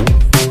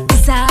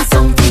 It's a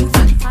something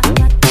fun.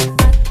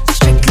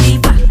 Strictly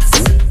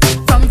facts.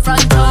 From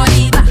front or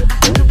the back.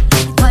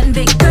 One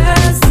big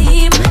girl's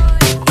team.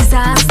 It's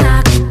a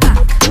snack pack.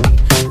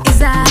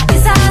 It's a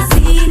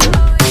scene.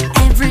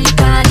 Every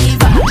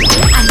carnival.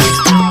 And it's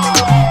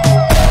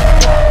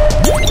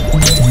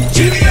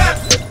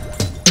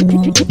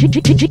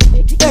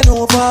Bend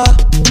over,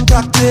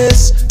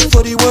 practice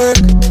for the work,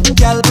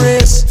 gal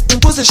brace,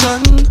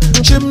 position,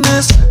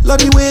 gymnast, love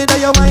the way that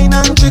you whine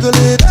and jiggle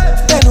it.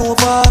 Bend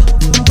over,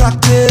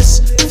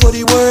 practice for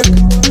the work,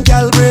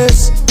 gal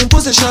brace,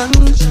 position,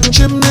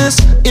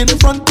 gymnast, in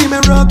front the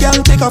mirror, gal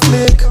take a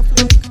flick.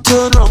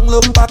 Turn round,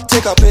 look back,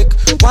 take a pic.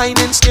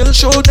 Whining skill,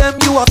 show them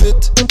you have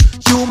it.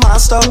 You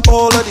master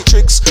all of the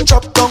tricks.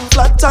 Drop down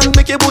flat and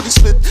make your body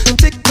split.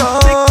 Tick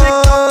tock,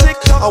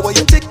 how are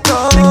you tick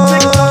tock?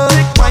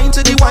 Wine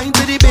to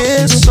the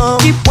bass now.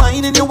 Keep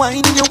whining your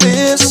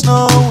waist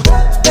now.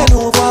 Bend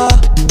over,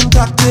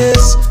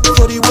 practice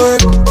for the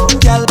work,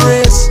 gal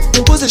brace,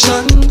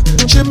 position,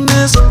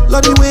 gymnast,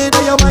 love the way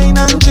that you whine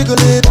and jiggle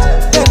it.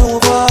 Bend over.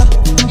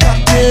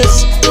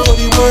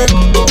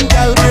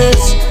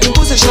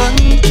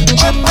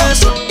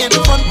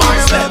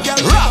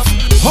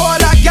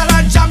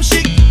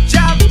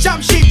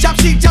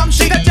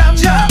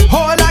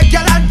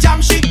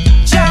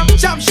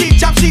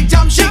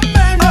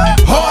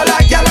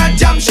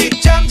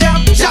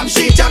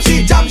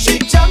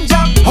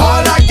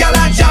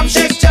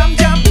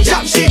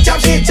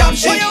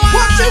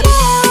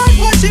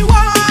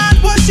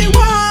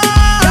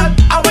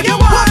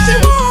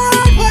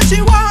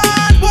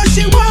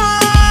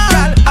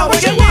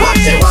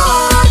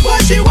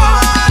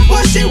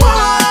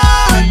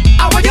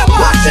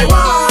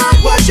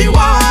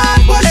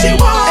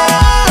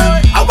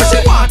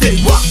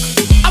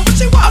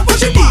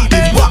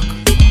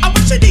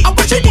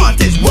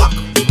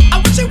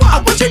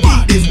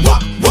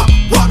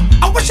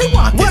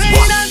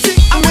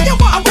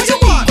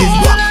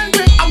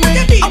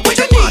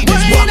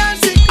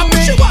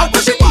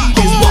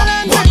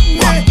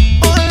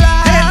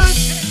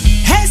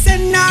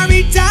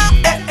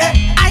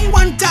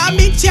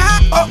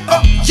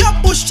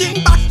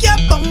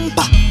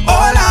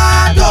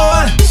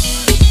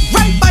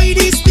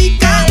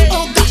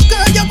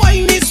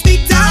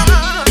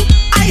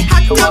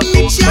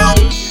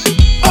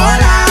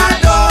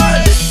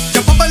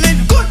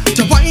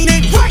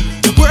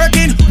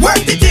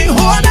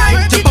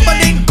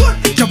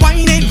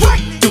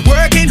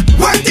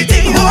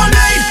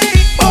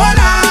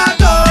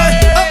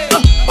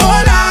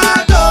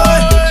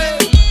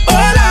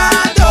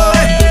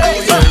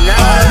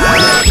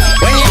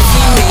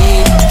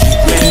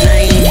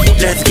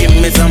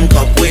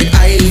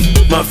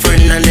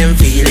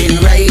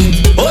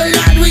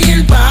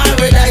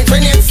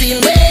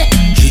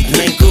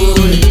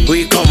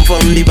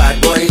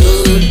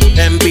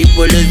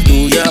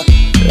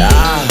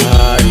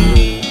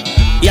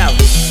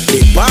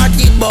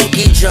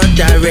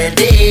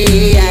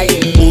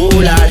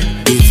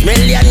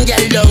 and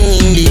girl down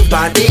in the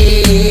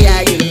party.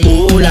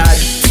 Oh lad,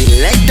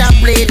 selecta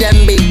play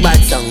them big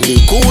bad song. The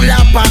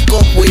cooler pack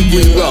up with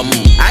rum.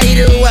 I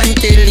don't want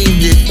to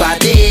leave this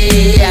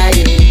party.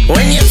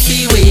 When you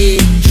see we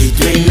treat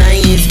me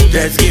nice,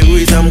 let's give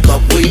we some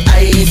cup with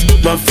ice.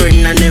 My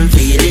friend and them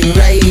feeling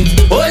right.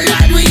 Oh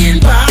lad, we in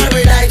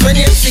paradise. When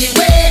you see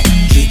we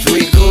treat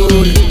we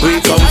good,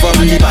 we come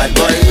from the bad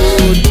boy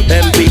hood.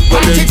 Them people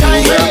party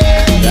time,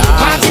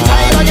 party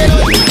time again.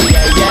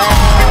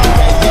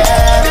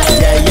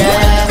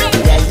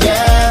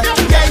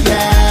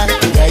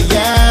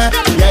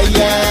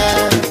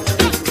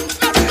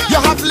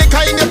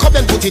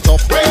 Put it up,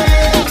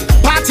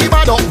 party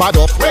bad up, bad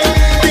up.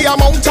 The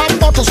amount of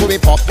bottles we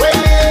pop,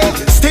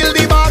 still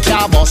the bar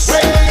can't bust.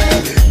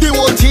 The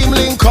whole team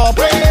link up,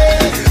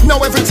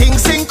 now everything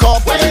sync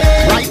up.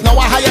 Right now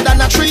we're higher than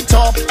a tree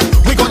top.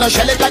 We gonna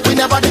shell it like we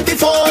never did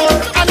before.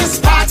 And it's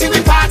party,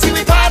 we party,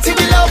 we party,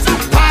 we love.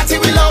 Party,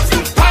 we love,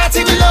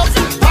 party, we love.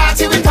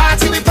 Party, we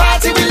party, we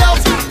party, we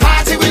love.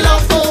 Party, we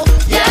love, oh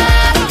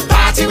yeah.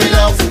 Party, we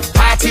love,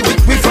 party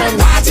with we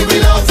friends. Party, we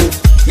love,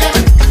 yeah,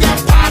 yeah.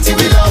 Party,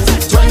 we love.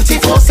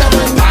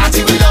 24/7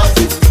 party we love.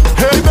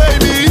 Hey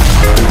baby,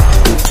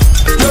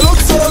 you look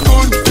so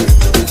good.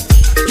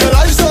 Your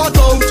life's so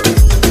out.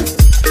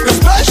 You're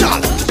special.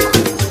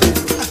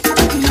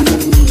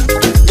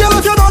 Girl,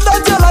 if you know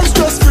that your life's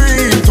just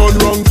free, turn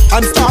round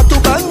and start to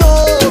bend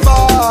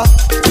over.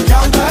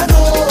 Girl, bend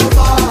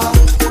over.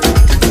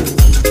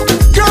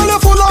 Girl, you're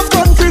full of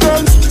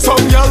confidence.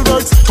 Some girl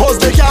works cause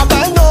they can't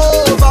bend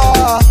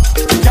over.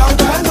 Girl,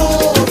 bend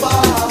over.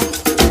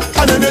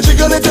 And then you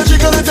jiggle it, you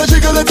jiggle it, you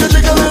jiggle it, you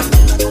jiggle it.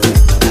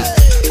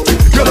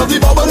 You love the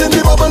bubbling,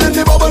 the bubbling,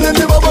 the bubbling,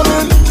 the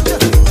bubbling.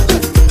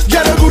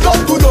 Yeah, you good up,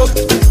 good up.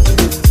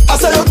 I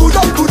say you good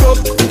up,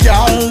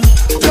 girl.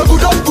 You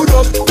good up, good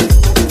up.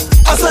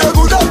 I say you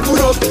good up,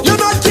 good up. You're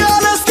not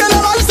careless, girl,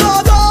 your life's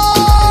not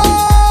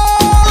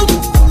out.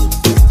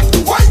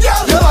 Why,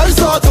 girl? Your life's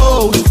not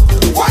out.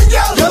 Why,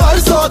 girl? Your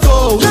life's not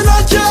out. You're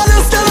not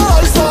careless, girl, your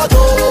life's not out.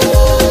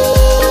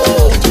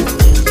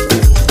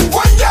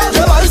 Why, girl?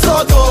 Your life's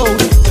not out.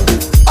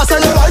 I say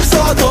your life's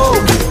not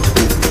out.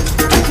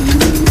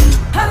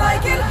 I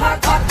like it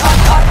hot, hot, hot,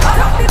 hot, hot.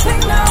 Top the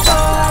thing now,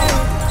 boy.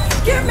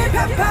 Give me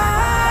pepper. I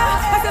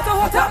said to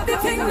hot up the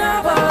thing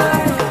now, boy.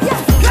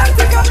 Let's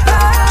take up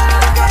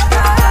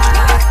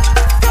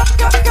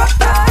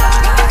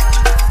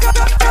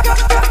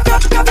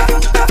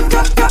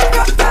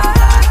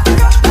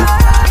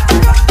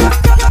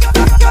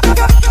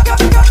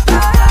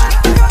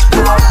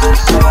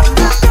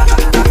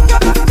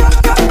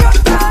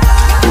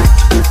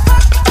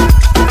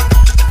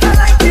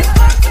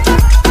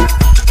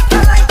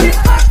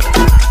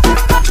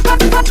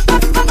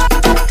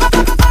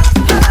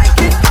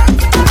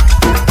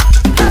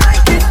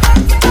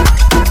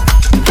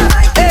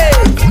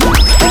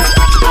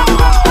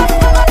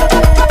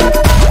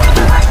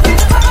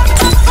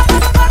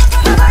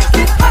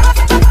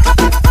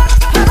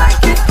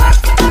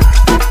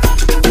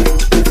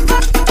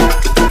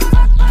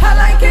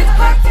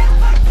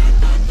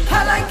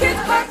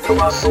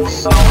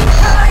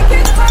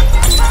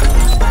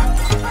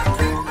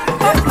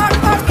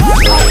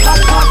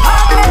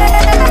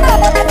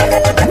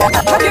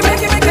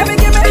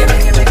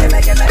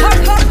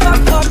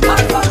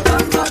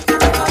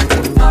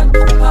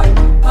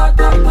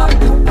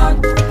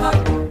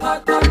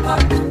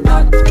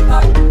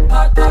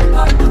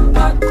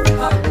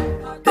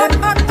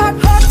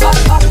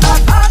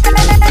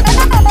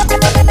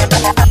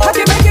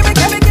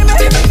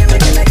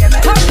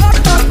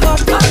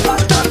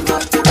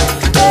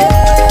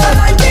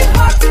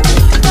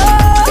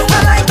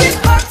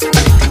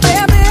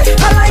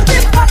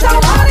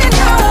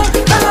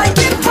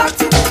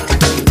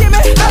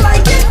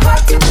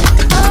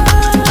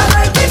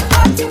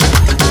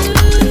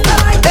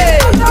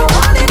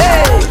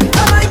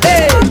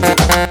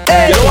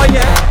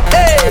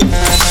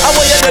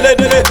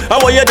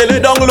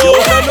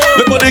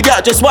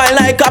just wine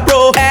like a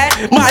pro.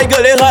 My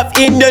girl is hot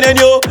Indian than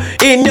you,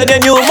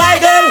 my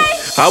girl.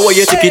 I want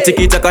you tiki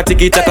tiki taka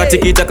tiki taka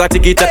tiki taka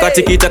tiki taka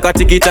tiki taka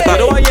tiki taka.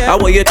 I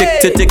want you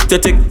tick tick tick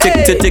tick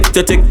tick tick tick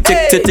tick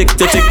tick tick tick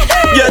tick.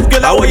 Yes,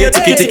 girl. I want you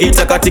tiki tiki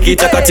taka tiki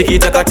taka tiki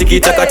taka tiki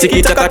taka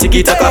tiki taka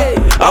tiki taka.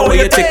 I want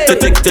you tick tick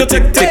tick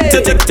tick tick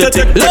tick tick tick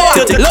tick. Lower,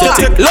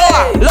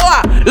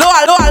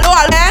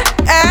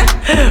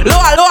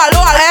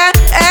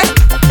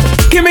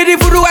 Give me the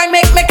voodoo and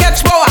make me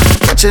catch power.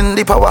 Catching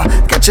the power,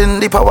 catching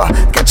the power,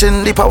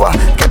 catching the power,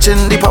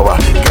 catching the power,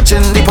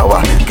 catching the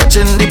power,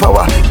 catching the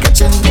power,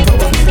 catching the power, catching the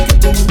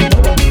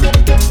power.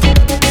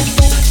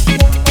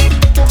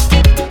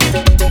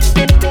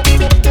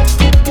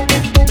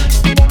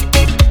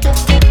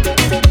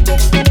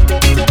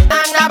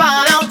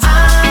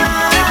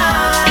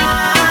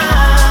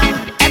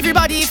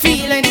 Everybody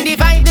feeling the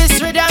vibe,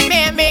 this rhythm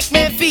make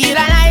me feel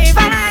alive.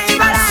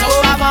 So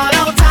I'm all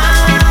out.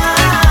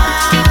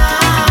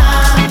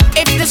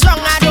 If this wrong,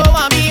 I don't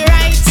want me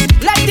right.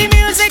 Let the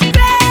music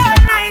play all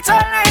night,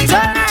 all night,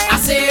 all night. I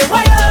say,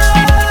 why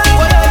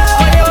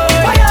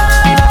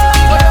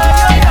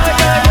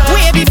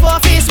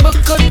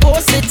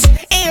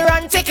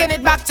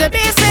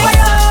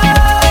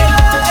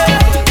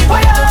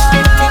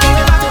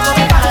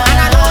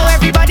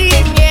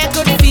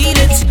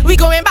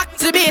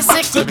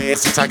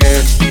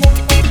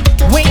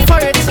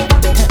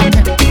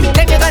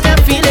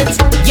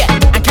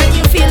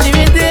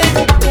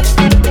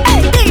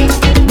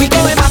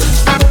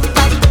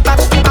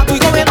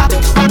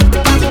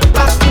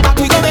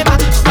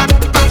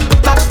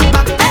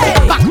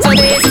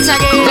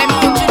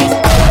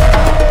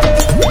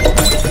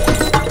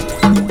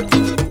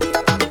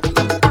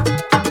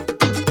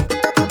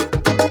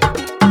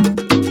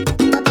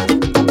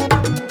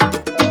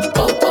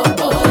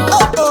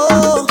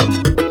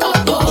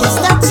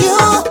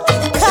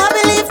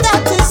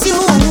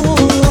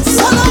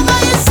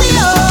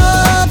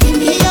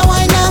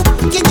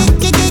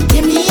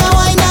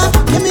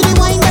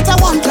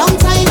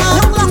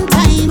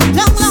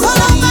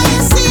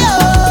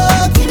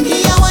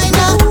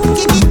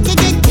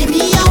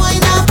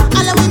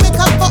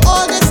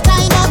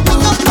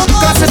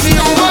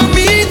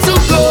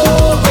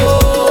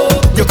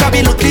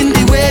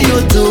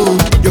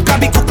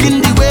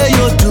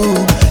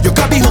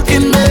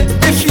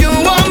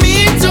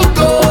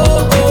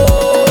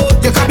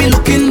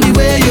the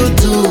way you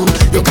do.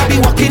 You can be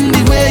walking the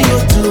way you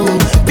do.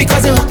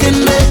 Because you're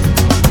hooking me.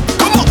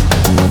 Come on.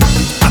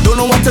 I don't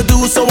know what to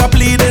do, so I'm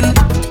pleading.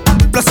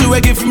 Plus you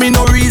ain't give me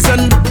no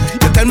reason.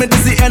 You tell me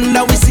this the end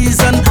of we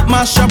season.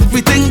 Mash up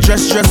everything,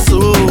 dress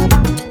so.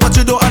 But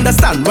you don't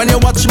understand when you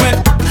watch me.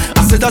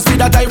 I said just see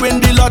that I win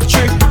the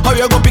lottery. How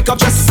you go pick up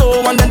just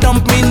so and then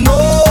dump me?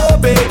 No,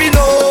 baby,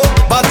 no.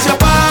 But your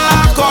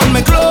back on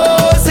me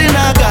clothes in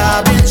a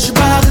garbage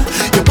bag.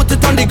 You put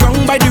it on the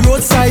ground by the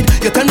roadside.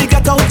 You tell me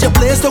get out your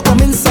place to come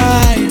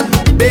inside.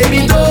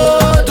 Baby,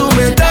 don't do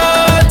me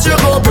that. You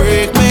go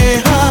break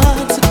my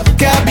heart.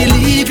 Can't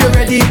believe you're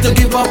ready to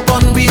give up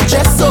on me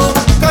just so.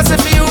 Cause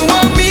if you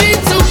want me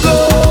to go,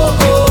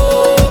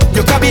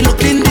 you can't be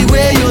looking the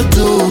way you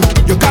do.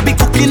 You can't be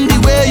cooking the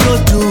way you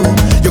do.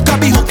 You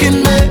can't be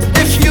hooking me.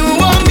 If you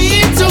want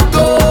me to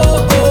go,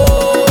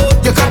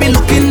 you can't be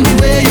looking the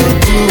way you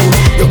do.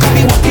 You can't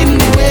be walking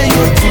the way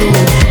you do.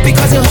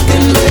 Because you're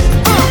hooking me.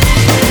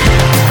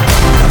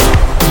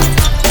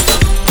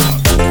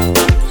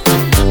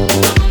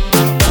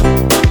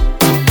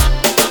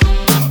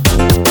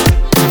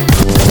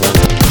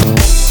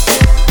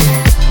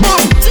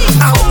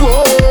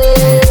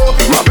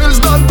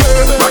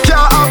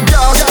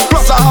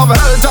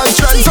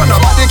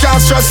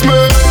 Stress me.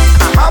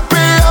 Happy,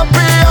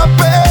 happy,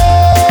 happy.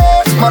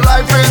 My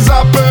life is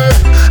happy.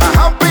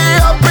 Happy,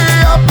 happy,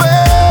 happy.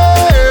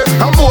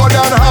 I'm more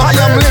than happy. I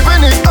am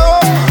living it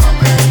up,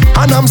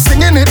 and I'm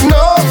singing it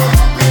now.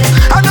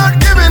 I'm not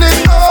giving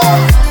it up.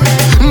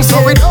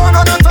 So we don't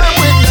have no time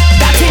with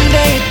that thing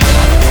they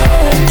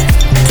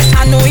good.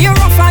 I know you're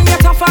rough and you're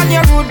tough and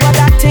you're rude, but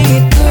that thing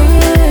it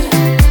good.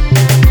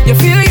 You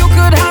feel you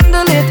could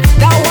handle it.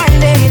 That one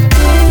day it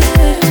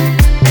good.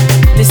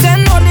 They say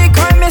no, they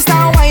call me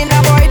star wine.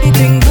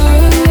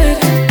 Good.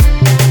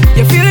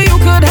 You feel you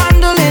could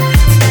handle it.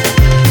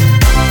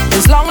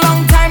 This long,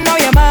 long time now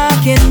you're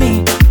marking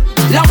me.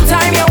 Long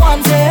time you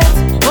want it.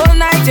 All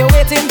night you're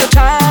waiting to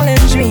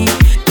challenge me.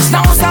 It's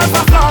no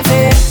self-applause.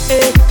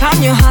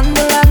 Can you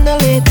handle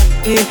it?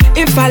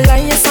 If I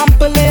lie, you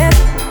sample it.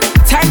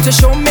 Time to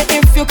show me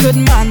if you could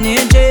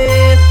manage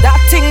it. That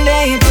thing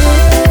they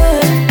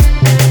good.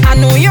 I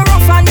know you're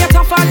rough and you're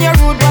tough and you're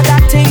rude, but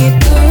that thing it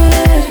good.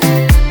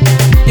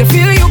 You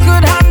feel you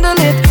could handle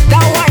it.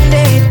 That wine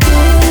they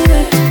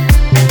good.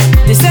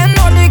 They say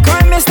no, they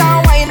call me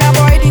star wine, a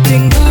boy the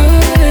thing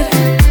good.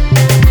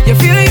 You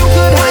feel you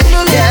could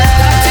handle it.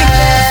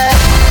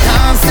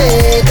 Dance,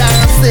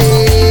 dance,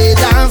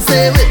 dance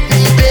with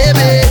me,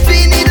 baby.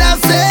 Fini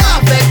danser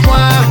avec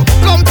moi.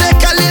 Come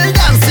take a little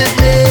dance with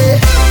me.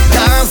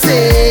 Dance,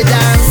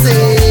 dance,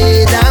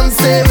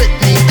 dance with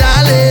me,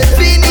 darling.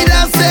 Fini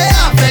danser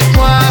avec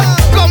moi.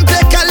 Come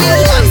take a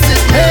little dance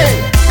with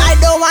me. I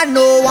don't want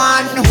no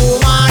one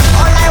woman.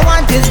 All I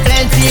want is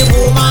plenty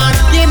woman.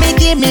 Give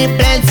me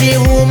plenty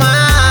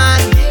woman.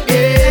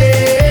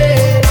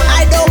 Yeah.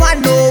 I don't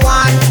want no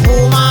one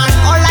woman.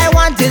 All I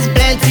want is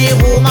plenty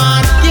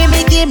woman. Give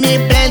me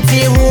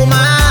plenty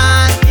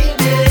woman.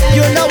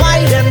 You know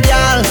why them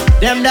girl,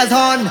 them does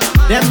on,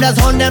 them does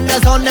on, them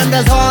does on, them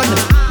does on.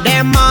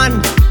 Them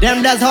man,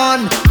 them does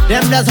on,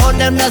 them does on,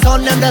 them does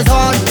on, them does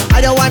on.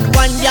 I don't want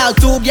one girl,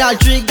 two girl,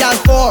 three girl,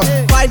 four,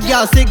 five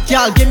girl, six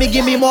girl. Give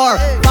me more.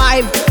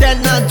 5,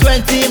 10 and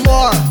 20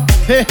 more.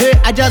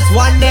 I just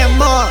want them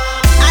more.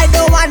 I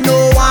don't want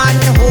no one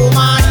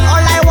woman.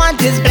 All I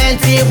want is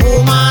plenty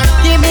woman.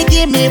 Give me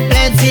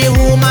plenty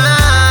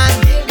woman.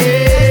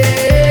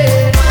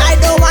 Yeah. I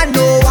don't want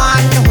no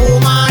one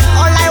woman.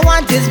 All I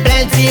want is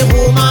plenty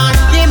woman.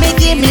 Give me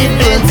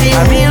plenty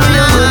woman. I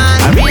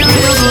really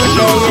good.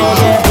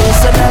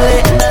 Personally,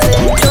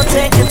 don't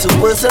take it too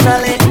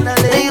personally.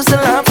 They used to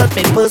laugh at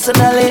me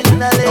personally.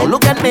 Now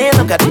look at me,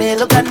 look at me,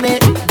 look at me.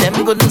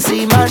 Them couldn't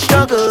see my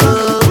struggle.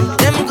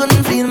 Them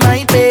couldn't feel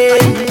my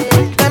pain.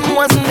 Them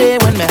wasn't there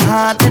when my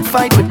heart did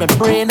fight with my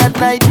brain at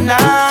night and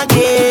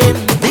again.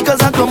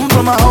 Because I come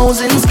from a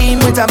housing scheme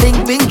with a big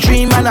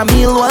dream, and a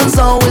meal was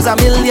always a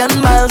million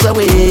miles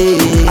away.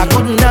 I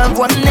couldn't have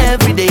one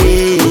every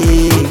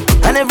day.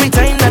 And every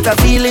time that I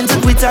feel into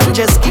quit and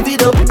just give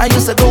it up, I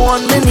used to go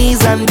on my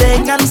knees and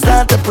beg and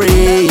start to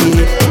pray.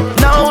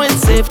 Now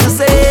it's safe to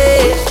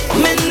say,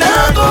 me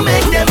not go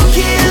make them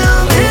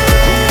kill me.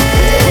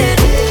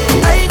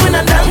 I ain't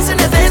gonna dance in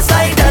the face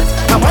like that.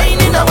 I'm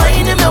whining my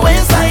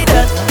waist like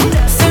that.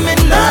 Say me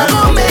not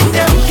go make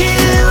them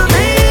kill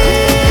me.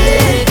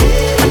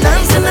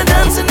 I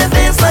dance in the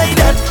face like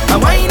that.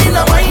 I'm whining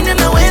my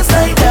waist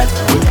like that.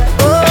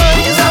 Oh,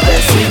 it's a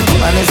blessing,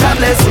 and it's a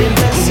blessing.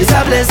 It's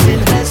a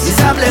blessing,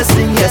 it's a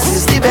blessing, yes,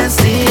 it's the best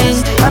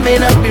thing. I may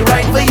not be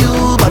right for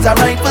you, but I'm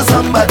right for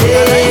somebody.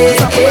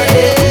 It's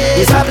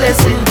a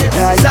blessing,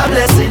 it's a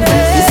blessing,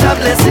 it's a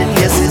blessing,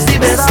 yes, it's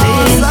the best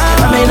thing.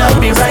 I may not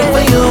be right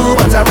for you,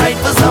 but I'm right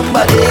for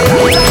somebody.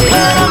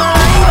 I'm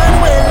alive and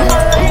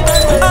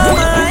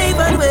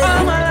well,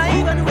 I'm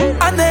alive and well,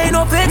 and they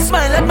no fake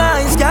smile at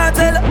my eyes can't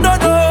tell. No,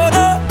 yo,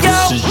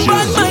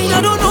 bad mind,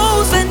 I don't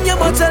know, send you,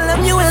 but tell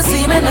them you will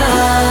see me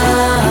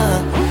now.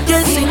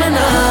 You see me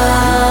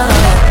now.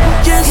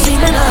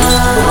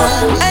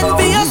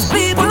 Envious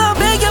people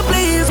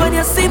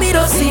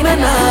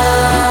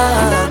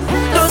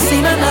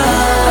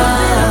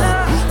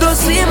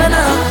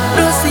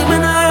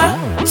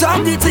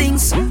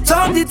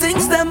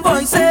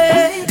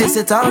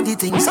it all the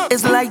things.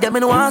 It's like them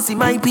and want see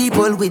my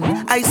people win.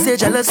 I say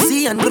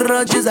jealousy and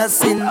grudges a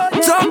sin.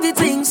 Talk the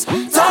things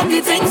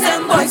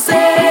them boys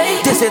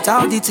say. This it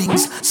all the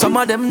things. Some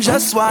of them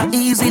just want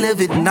easy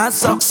living. Not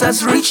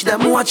success reach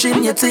them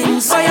watching your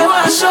things. But you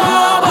want show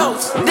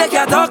about, they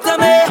can't talk to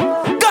me.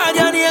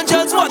 Guardian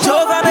angels watch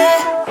over me.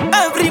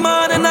 Every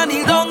morning I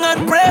kneel down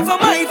and pray for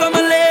my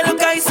family.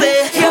 Look I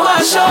say, you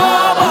want show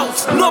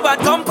about, no bad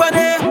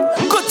company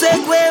could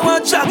take away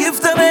what you give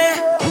to me.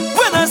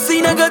 When I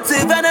see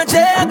negative energy,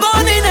 I go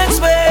the next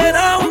way.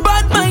 Now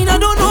bad mind, I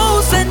don't know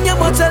who send you,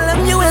 but tell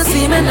them you will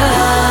see me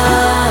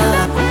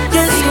now.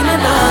 You see me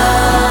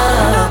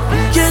now.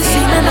 You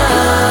see me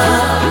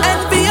now.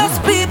 Envious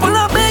people,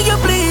 I beg you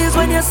please.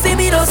 When you see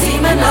me, don't see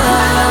me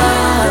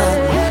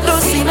now.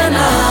 Don't see me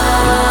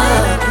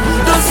now.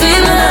 Don't see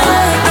me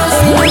now. Don't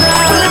see me now.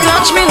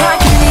 Touch me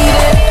like you need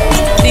it,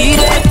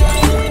 need it,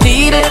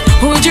 need it.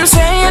 Would you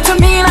say it to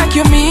me like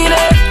you mean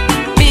it?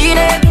 Beat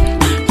it,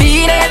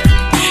 beat it.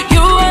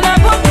 You and I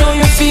both know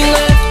you feel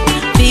it,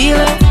 feel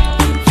it,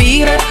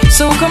 feel it.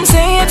 So come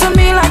say it to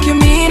me like you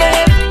mean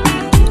it.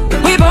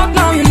 We both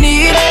know you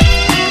need it.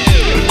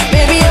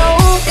 Baby,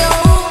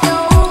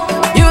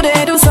 you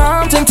did do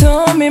something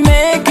to me,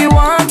 make me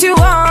want you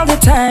all the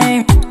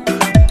time.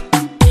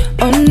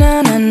 Oh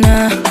na na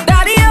na,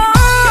 daddy,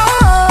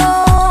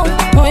 oh,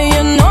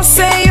 you know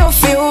say you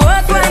feel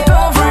what went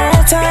over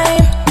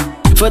time.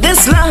 For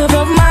this love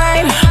of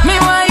mine, me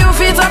why you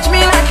feel touch me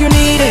like you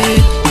need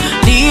it,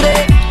 need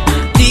it,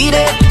 need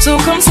it. So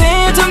come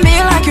say it to me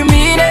like you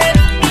mean it.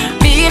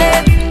 Beat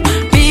it,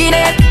 beat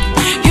it.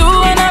 You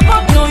and I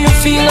both know you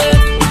feel it,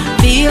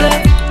 feel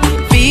it,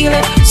 feel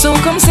it. So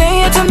come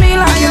say it to me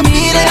like you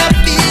mean it.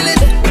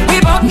 We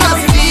both know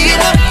you feel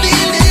it.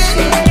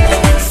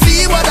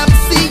 See what I'm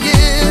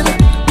seeing.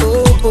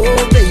 Oh,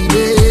 oh,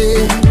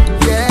 baby.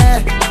 Yeah.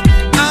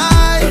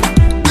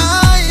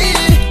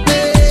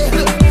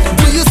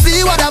 Do you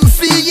see what I'm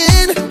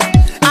seeing?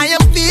 I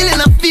am feeling,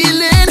 I'm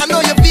feeling. I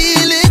know you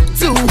feel it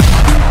too.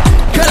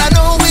 Girl, I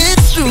know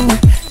it's true.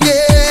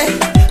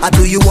 Yeah.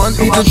 Do you want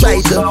me to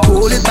try to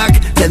hold it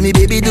back? Tell me,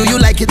 baby, do you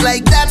like it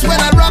like that when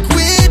I rock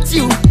with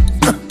you?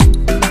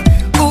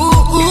 Ooh,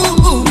 ooh,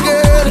 ooh,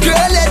 girl.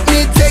 Girl, let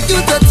me take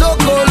you to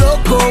Toco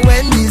Loco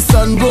when the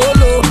sun go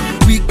low.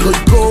 We could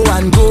go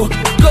and go,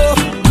 go,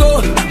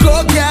 go,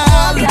 go,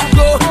 girl.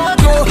 Go,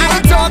 go.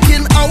 I'm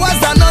talking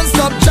hours and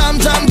non-stop jam,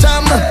 jam,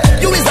 jam.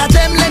 You is a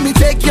gem, let me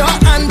take your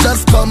hand,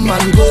 just come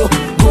and go,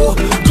 go,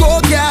 go,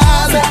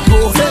 girl.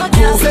 Go, go,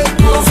 go.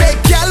 Say,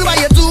 girl, why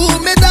you do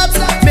me that?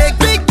 Make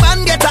big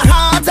man get a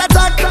heart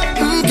attack.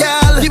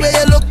 Girl, the way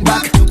you look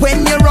back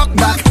when you rock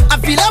back, I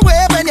feel a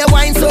way when you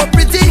whine so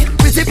pretty,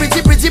 pretty,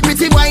 pretty, pretty,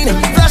 pretty wine.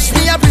 Flash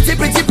me a pretty,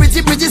 pretty,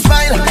 pretty, pretty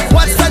smile.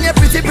 What's on your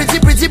pretty, pretty,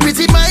 pretty,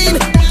 pretty mind?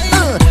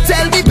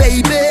 Tell me,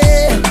 baby,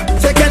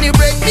 say can you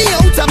break me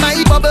out of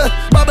my bubble,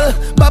 bubble,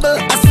 bubble?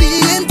 I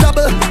see in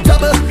trouble,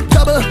 trouble,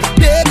 trouble.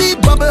 Baby,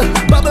 bubble,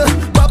 bubble,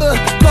 bubble.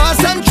 Cause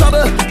some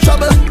trouble,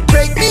 trouble.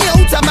 Break me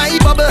out of my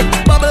bubble,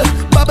 bubble,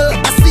 bubble.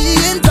 I see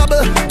in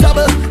trouble,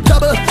 trouble,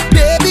 trouble.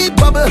 Baby,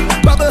 bubble,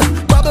 bubble,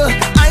 bubble.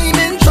 I'm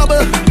in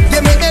trouble.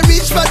 You make me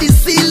reach for the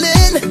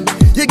ceiling.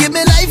 You give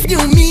me life,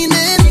 new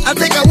meaning. I'll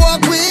take a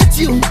walk with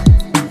you,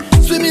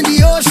 swim in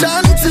the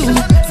ocean too,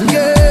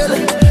 girl.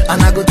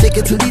 And I go take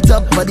you to the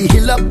top of the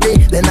hill up there.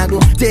 Then I go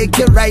take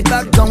you right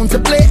back down to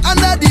play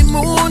under the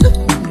moon.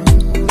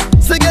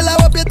 So girl, I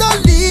hope you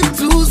don't leave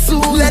too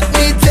soon. Let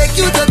me take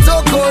you to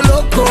Toco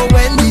Loco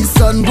when the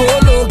sun go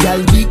low.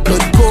 Girl, we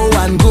could go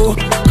and go,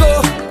 go,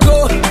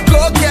 go,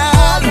 go,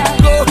 girl.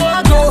 Go,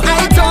 go.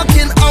 I'm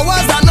talking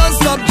hours and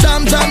non-stop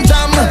jam, jam,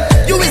 jam.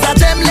 You is a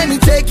gem, let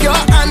me take your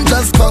hand,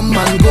 just come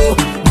and go,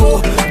 go,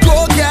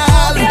 go,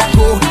 girl.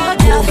 Go,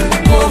 go,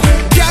 go.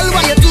 Girl,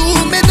 why you do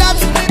me that?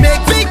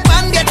 Make big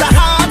man get a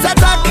heart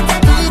attack.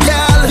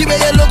 Girl, the way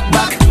you look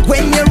back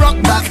when you rock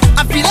back,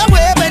 I feel a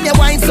way when you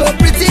whine so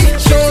pretty.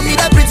 Show me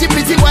that pretty,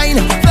 pretty wine.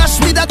 Flash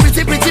me that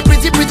pretty, pretty,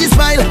 pretty, pretty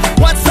smile.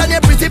 What's on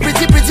your pretty,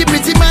 pretty, pretty,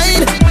 pretty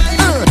mind?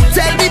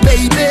 Tell me,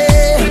 baby,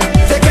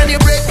 say can you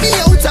break me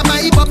out of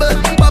my bubble,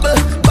 bubble,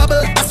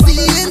 bubble? I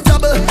see in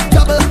trouble,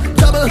 trouble,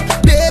 trouble.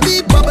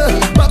 Baby, bubble,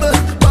 bubble,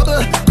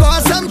 bubble.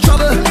 Cause some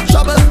trouble,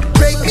 trouble.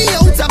 Break me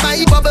out of my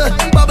bubble,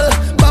 bubble,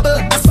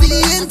 bubble. I see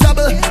in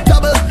trouble,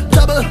 trouble,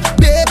 trouble.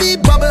 Baby,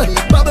 bubble,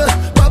 bubble,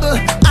 bubble.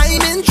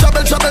 I'm in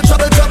trouble, trouble,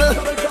 trouble, trouble.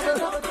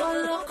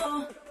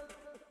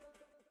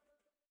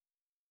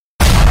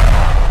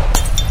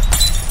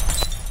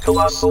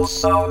 Colossal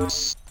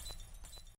sounds.